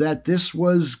that this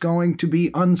was going to be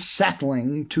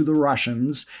unsettling to the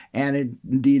Russians. And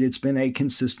indeed, it's been a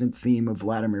consistent theme of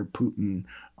Vladimir Putin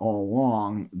all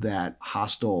along that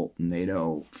hostile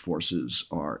NATO forces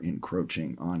are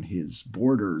encroaching on his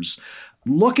borders.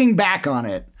 Looking back on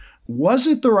it, Was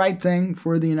it the right thing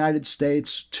for the United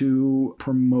States to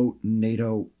promote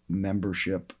NATO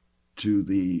membership to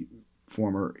the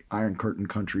former Iron Curtain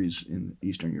countries in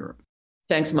Eastern Europe?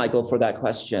 Thanks, Michael, for that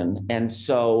question. And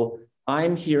so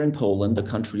I'm here in Poland, a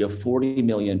country of 40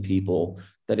 million people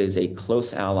that is a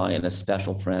close ally and a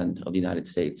special friend of the United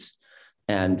States.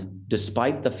 And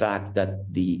despite the fact that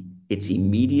its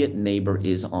immediate neighbor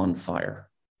is on fire,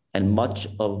 and much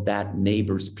of that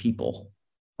neighbor's people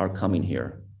are coming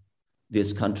here,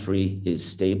 this country is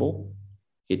stable,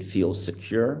 it feels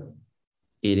secure,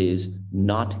 it is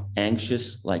not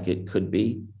anxious like it could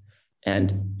be.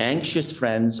 And anxious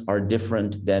friends are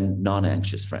different than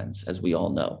non-anxious friends, as we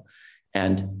all know.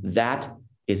 And that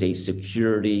is a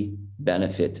security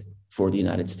benefit for the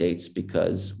United States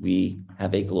because we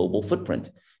have a global footprint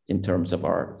in terms of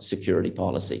our security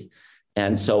policy.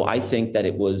 And so I think that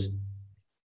it was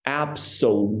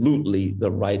absolutely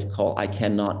the right call. I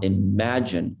cannot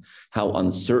imagine how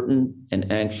uncertain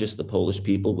and anxious the Polish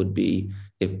people would be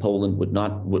if Poland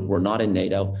were not in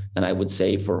NATO, and I would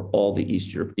say for all the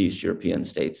East European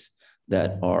states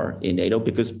that are in NATO,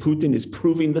 because Putin is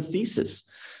proving the thesis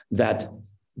that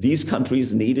these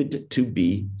countries needed to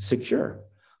be secure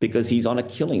because he's on a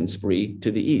killing spree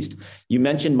to the east. You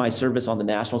mentioned my service on the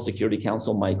National Security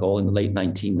Council, Michael, in the late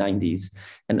 1990s.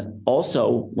 And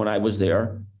also when I was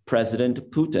there, President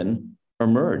Putin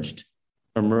emerged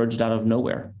out of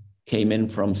nowhere, came in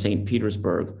from St.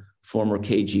 Petersburg, former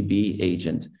KGB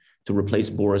agent, to replace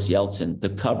Boris Yeltsin, to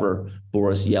cover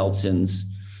Boris Yeltsin's,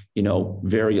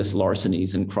 various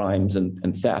larcenies and crimes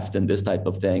and theft and this type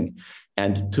of thing,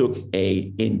 and took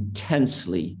a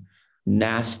intensely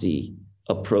nasty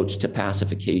approach to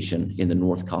pacification in the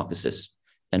North Caucasus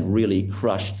and really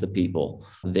crushed the people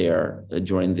there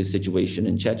during the situation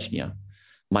in Chechnya.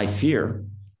 My fear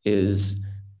is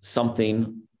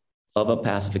something of a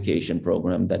pacification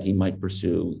program that he might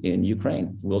pursue in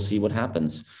Ukraine. We'll see what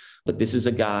happens. But this is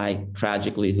a guy,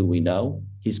 tragically, who we know.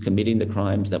 He's committing the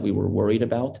crimes that we were worried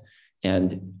about.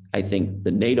 And I think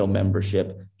the NATO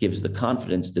membership gives the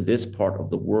confidence to this part of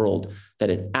the world that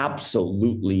it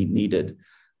absolutely needed.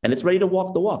 And it's ready to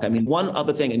walk the walk. I mean, one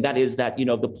other thing, and that is that,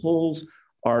 the Poles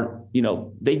are,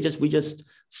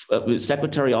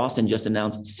 Secretary Austin just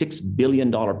announced $6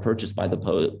 billion purchase by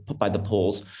the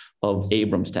Poles of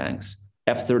Abrams tanks,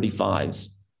 F-35s,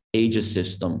 Aegis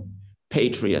system,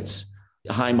 Patriots,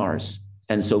 HIMARS,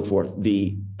 and so forth.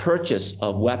 The purchase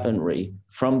of weaponry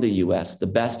from the US, the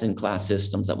best-in-class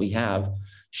systems that we have,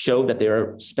 show that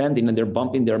they're spending and they're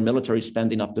bumping their military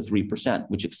spending up to 3%,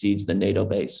 which exceeds the NATO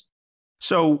base.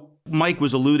 So Mike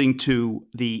was alluding to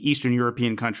the Eastern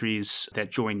European countries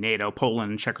that joined NATO,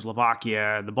 Poland,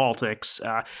 Czechoslovakia, the Baltics.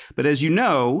 But as you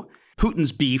know,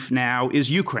 Putin's beef now is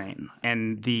Ukraine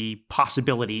and the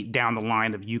possibility down the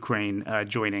line of Ukraine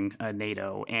joining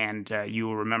NATO. And you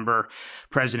will remember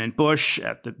President Bush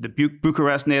at the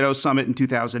Bucharest NATO summit in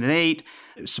 2008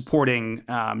 supporting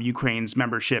Ukraine's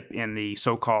membership in the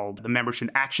so-called the Membership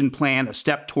Action Plan, a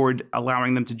step toward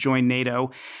allowing them to join NATO.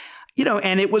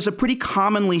 And it was a pretty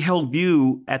commonly held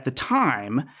view at the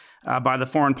time by the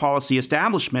foreign policy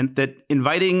establishment that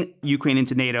inviting Ukraine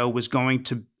into NATO was going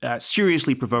to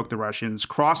seriously provoke the Russians,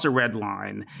 cross a red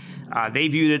line. They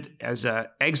viewed it as an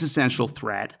existential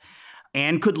threat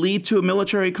and could lead to a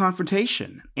military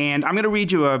confrontation. And I'm going to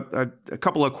read you a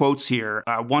couple of quotes here,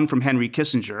 one from Henry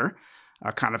Kissinger,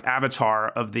 a kind of avatar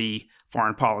of the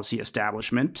foreign policy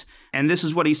establishment. And this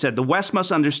is what he said: "The West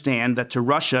must understand that to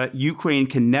Russia, Ukraine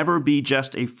can never be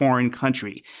just a foreign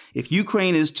country. If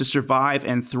Ukraine is to survive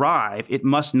and thrive, it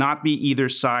must not be either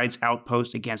side's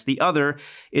outpost against the other.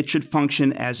 It should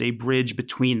function as a bridge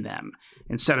between them.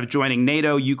 Instead of joining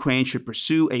NATO, Ukraine should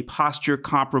pursue a posture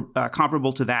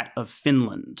comparable to that of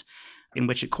Finland, in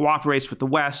which it cooperates with the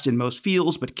West in most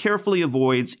fields, but carefully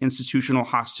avoids institutional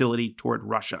hostility toward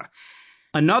Russia."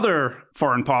 Another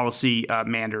foreign policy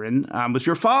mandarin was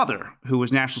your father, who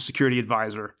was national security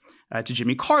advisor to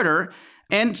Jimmy Carter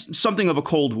and something of a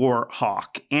Cold War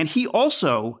hawk. And he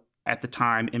also, at the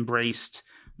time, embraced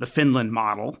the Finland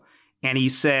model. And he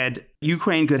said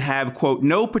Ukraine could have, quote,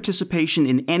 "no participation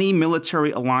in any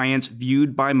military alliance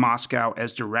viewed by Moscow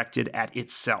as directed at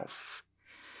itself."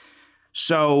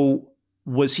 So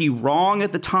was he wrong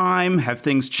at the time? Have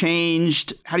things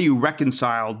changed? How do you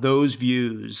reconcile those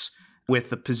views with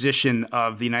the position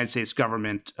of the United States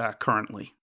government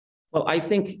currently? Well, I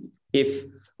think if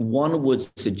one would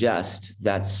suggest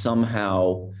that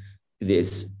somehow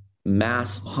this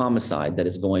mass homicide that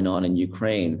is going on in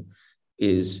Ukraine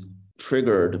is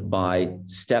triggered by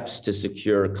steps to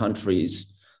secure countries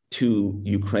to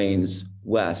Ukraine's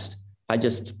west, I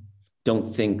just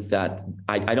don't think that,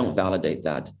 I don't validate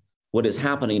that. What is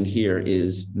happening here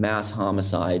is mass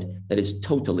homicide that is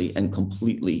totally and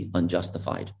completely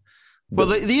unjustified. Well,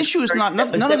 the issue is none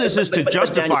of this is to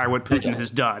justify what Putin has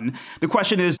done. The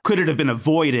question is, could it have been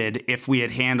avoided if we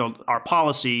had handled our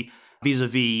policy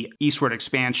vis-a-vis eastward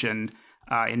expansion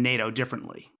in NATO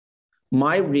differently?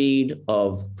 My read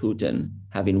of Putin,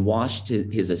 having watched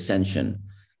his ascension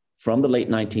from the late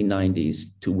 1990s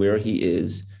to where he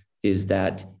is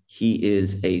that he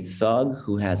is a thug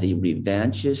who has a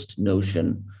revanchist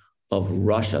notion of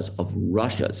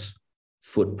Russia's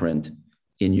footprint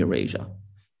in Eurasia.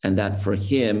 And that for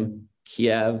him,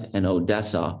 Kiev and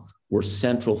Odessa were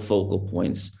central focal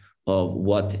points of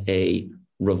what a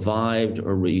revived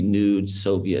or renewed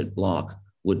Soviet bloc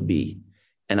would be.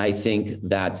 And I think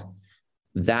that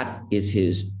is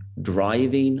his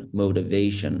driving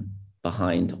motivation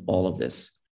behind all of this.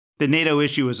 The NATO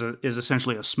issue is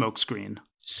essentially a smokescreen,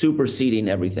 superseding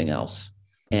everything else.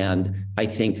 And I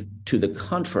think to the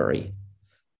contrary,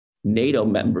 NATO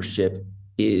membership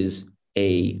is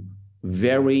a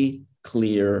very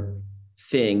clear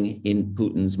thing in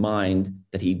Putin's mind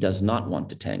that he does not want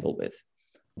to tangle with.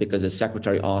 Because as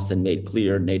Secretary Austin made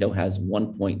clear, NATO has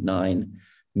 1.9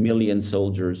 million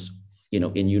soldiers,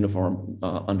 in uniform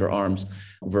under arms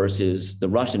versus the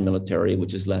Russian military,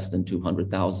 which is less than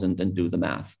 200,000, and do the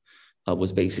math,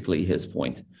 was basically his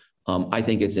point. I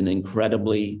think it's an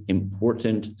incredibly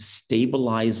important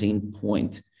stabilizing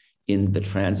point in the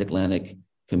transatlantic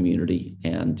community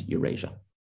and Eurasia.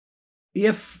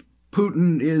 If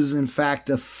Putin is in fact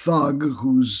a thug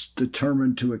who's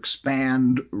determined to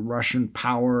expand Russian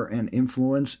power and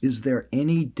influence, is there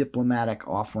any diplomatic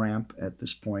off-ramp at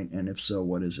this point? And if so,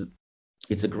 what is it?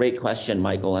 It's a great question,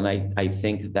 Michael. And I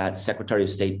think that Secretary of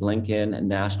State Blinken and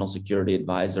National Security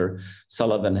Advisor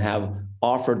Sullivan have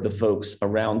offered the folks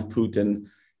around Putin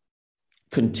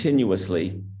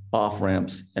continuously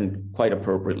off-ramps, and quite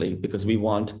appropriately, because we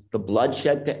want the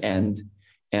bloodshed to end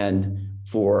and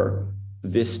for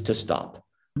this to stop.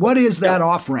 What is that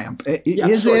off-ramp?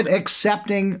 Is it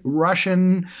accepting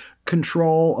Russian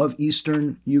control of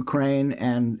eastern Ukraine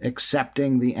and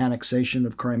accepting the annexation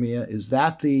of Crimea? Is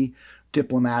that the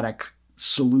diplomatic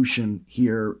solution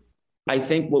here? I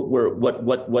think what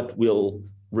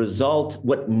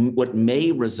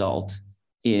may result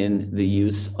in the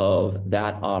use of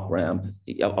that off-ramp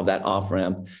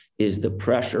is the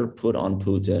pressure put on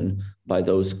Putin by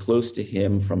those close to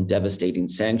him from devastating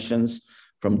sanctions,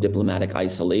 from diplomatic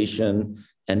isolation,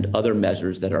 and other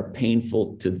measures that are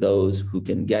painful to those who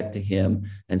can get to him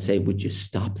and say, would you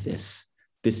stop this?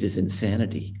 This is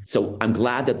insanity. So I'm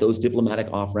glad that those diplomatic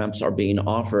off-ramps are being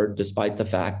offered, despite the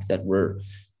fact that we're,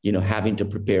 having to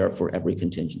prepare for every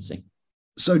contingency.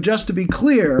 So just to be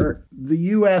clear, the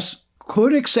U.S.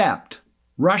 could accept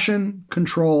Russian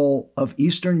control of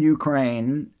eastern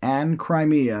Ukraine and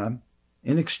Crimea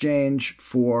in exchange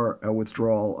for a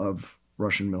withdrawal of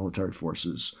Russian military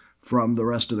forces from the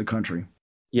rest of the country.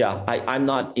 Yeah, I'm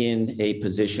not in a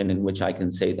position in which I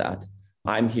can say that.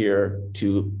 I'm here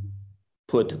to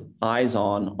put eyes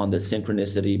on the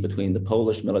synchronicity between the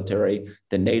Polish military,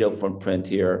 the NATO footprint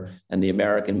here, and the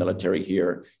American military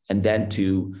here, and then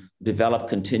to develop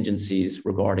contingencies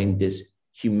regarding this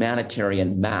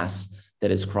humanitarian mass that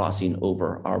is crossing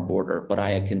over our border. But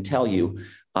I can tell you,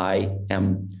 I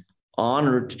am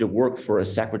honored to work for a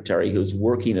secretary who's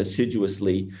working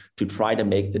assiduously to try to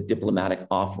make the diplomatic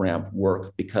off-ramp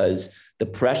work, because the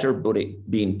pressure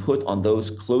being put on those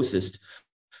closest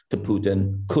to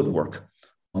Putin could work.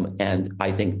 And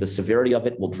I think the severity of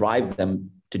it will drive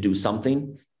them to do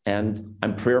something. And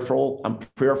I'm prayerful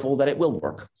that it will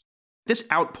work. This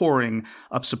outpouring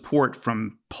of support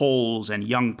from Poles and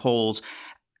young Poles,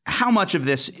 how much of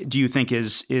this do you think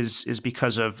is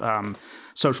because of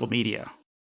social media?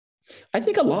 I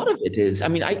think a lot of it is. I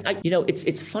mean,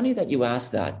 it's funny that you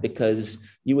ask that, because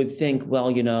you would think,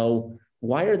 well,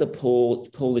 why are the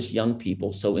Polish young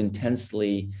people so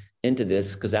intensely into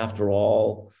this? Because after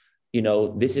all,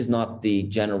 this is not the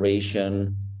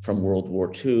generation from World War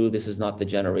II. This is not the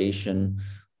generation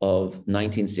of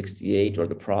 1968 or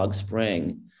the Prague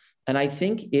Spring. And I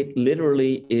think it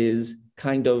literally is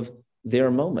kind of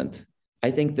their moment.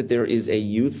 I think that there is a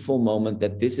youthful moment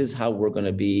that this is how we're going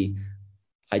to be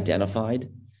identified.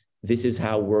 This is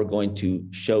how we're going to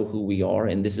show who we are,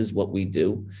 and this is what we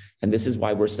do. And this is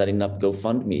why we're setting up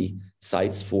GoFundMe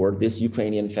sites for this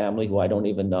Ukrainian family who I don't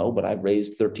even know, but I've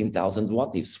raised 13,000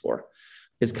 zlotys for.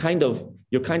 It's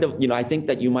I think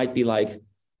that you might be like,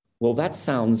 well, that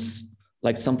sounds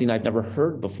like something I've never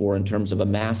heard before in terms of a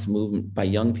mass movement by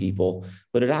young people,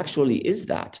 but it actually is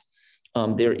that.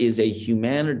 There is a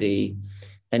humanity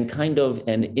and kind of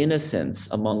an innocence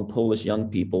among Polish young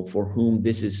people for whom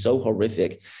this is so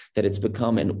horrific that it's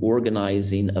become an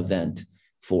organizing event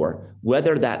for.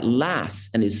 Whether that lasts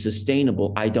and is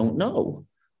sustainable, I don't know.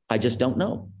 I just don't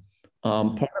know.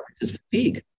 Part of it is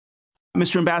fatigue.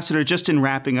 Mr. Ambassador, just in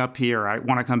wrapping up here, I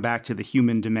want to come back to the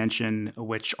human dimension,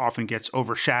 which often gets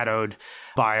overshadowed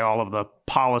by all of the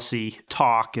policy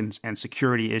talk and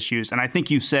security issues. And I think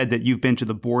you said that you've been to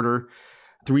the border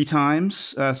 3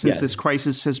 times since this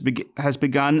crisis has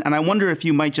begun. And I wonder if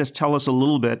you might just tell us a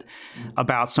little bit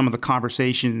about some of the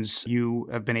conversations you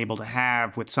have been able to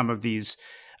have with some of these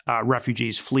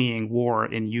refugees fleeing war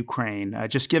in Ukraine.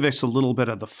 Just give us a little bit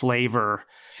of the flavor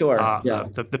of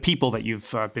the people that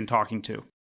you've been talking to.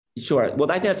 Sure. Well,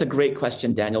 I think that's a great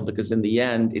question, Daniel, because in the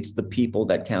end, it's the people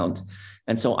that count.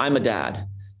 And so I'm a dad.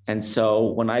 And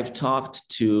so when I've talked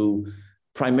to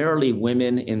primarily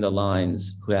women in the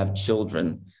lines who have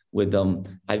children with them,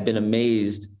 I've been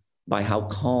amazed by how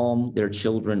calm their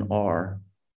children are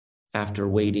after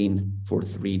waiting for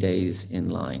 3 days in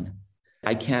line.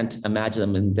 I can't imagine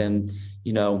them. And then,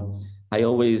 I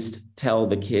always tell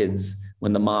the kids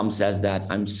when the mom says that,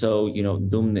 I'm so,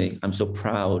 dumny, I'm so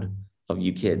proud of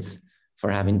you kids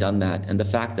for having done that. And the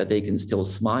fact that they can still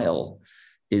smile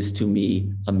is to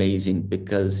me amazing,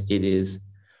 because it is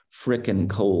frickin'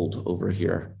 cold over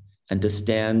here. And to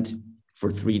stand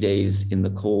for 3 days in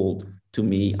the cold, to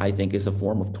me, I think is a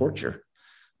form of torture.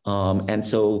 And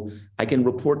so I can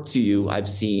report to you, I've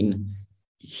seen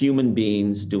human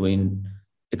beings doing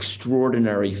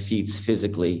extraordinary feats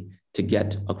physically to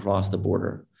get across the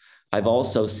border. I've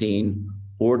also seen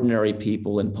ordinary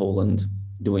people in Poland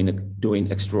doing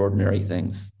extraordinary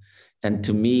things. And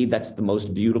to me, that's the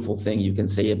most beautiful thing you can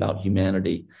say about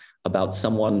humanity, about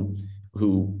someone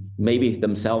who maybe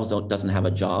themselves doesn't have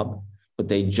a job, but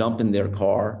they jump in their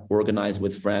car, organize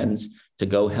with friends to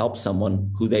go help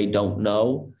someone who they don't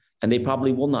know, and they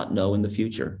probably will not know in the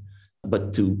future,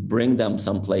 but to bring them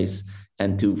someplace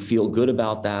and to feel good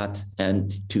about that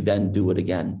and to then do it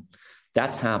again.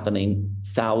 That's happening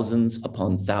thousands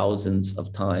upon thousands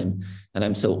of times. And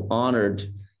I'm so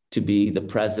honored to be the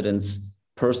president's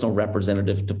personal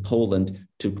representative to Poland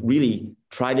to really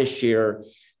try to share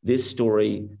this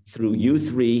story through you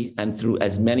 3 and through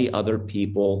as many other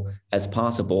people as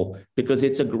possible, because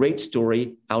it's a great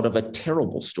story out of a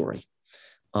terrible story.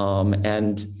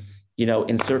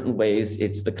 In certain ways,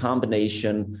 it's the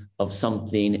combination of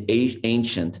something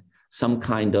ancient, some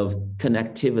kind of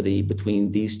connectivity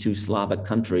between these 2 Slavic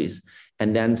countries,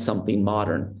 and then something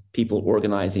modern, people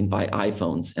organizing by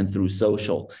iPhones and through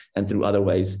social and through other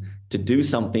ways to do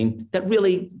something that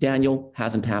really, Daniel,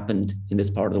 hasn't happened in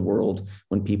this part of the world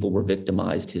when people were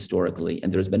victimized historically.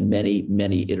 And there's been many,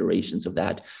 many iterations of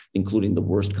that, including the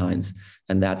worst kinds.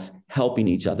 And that's helping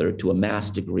each other to a mass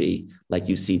degree like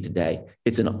you see today.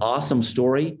 It's an awesome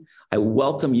story. I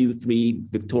welcome you 3,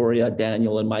 Victoria,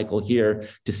 Daniel, and Michael, here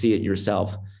to see it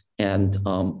yourself.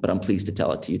 But I'm pleased to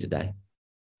tell it to you today.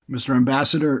 Mr.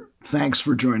 Ambassador, thanks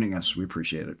for joining us. We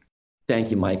appreciate it.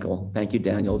 Thank you, Michael. Thank you,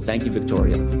 Daniel. Thank you,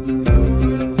 Victoria.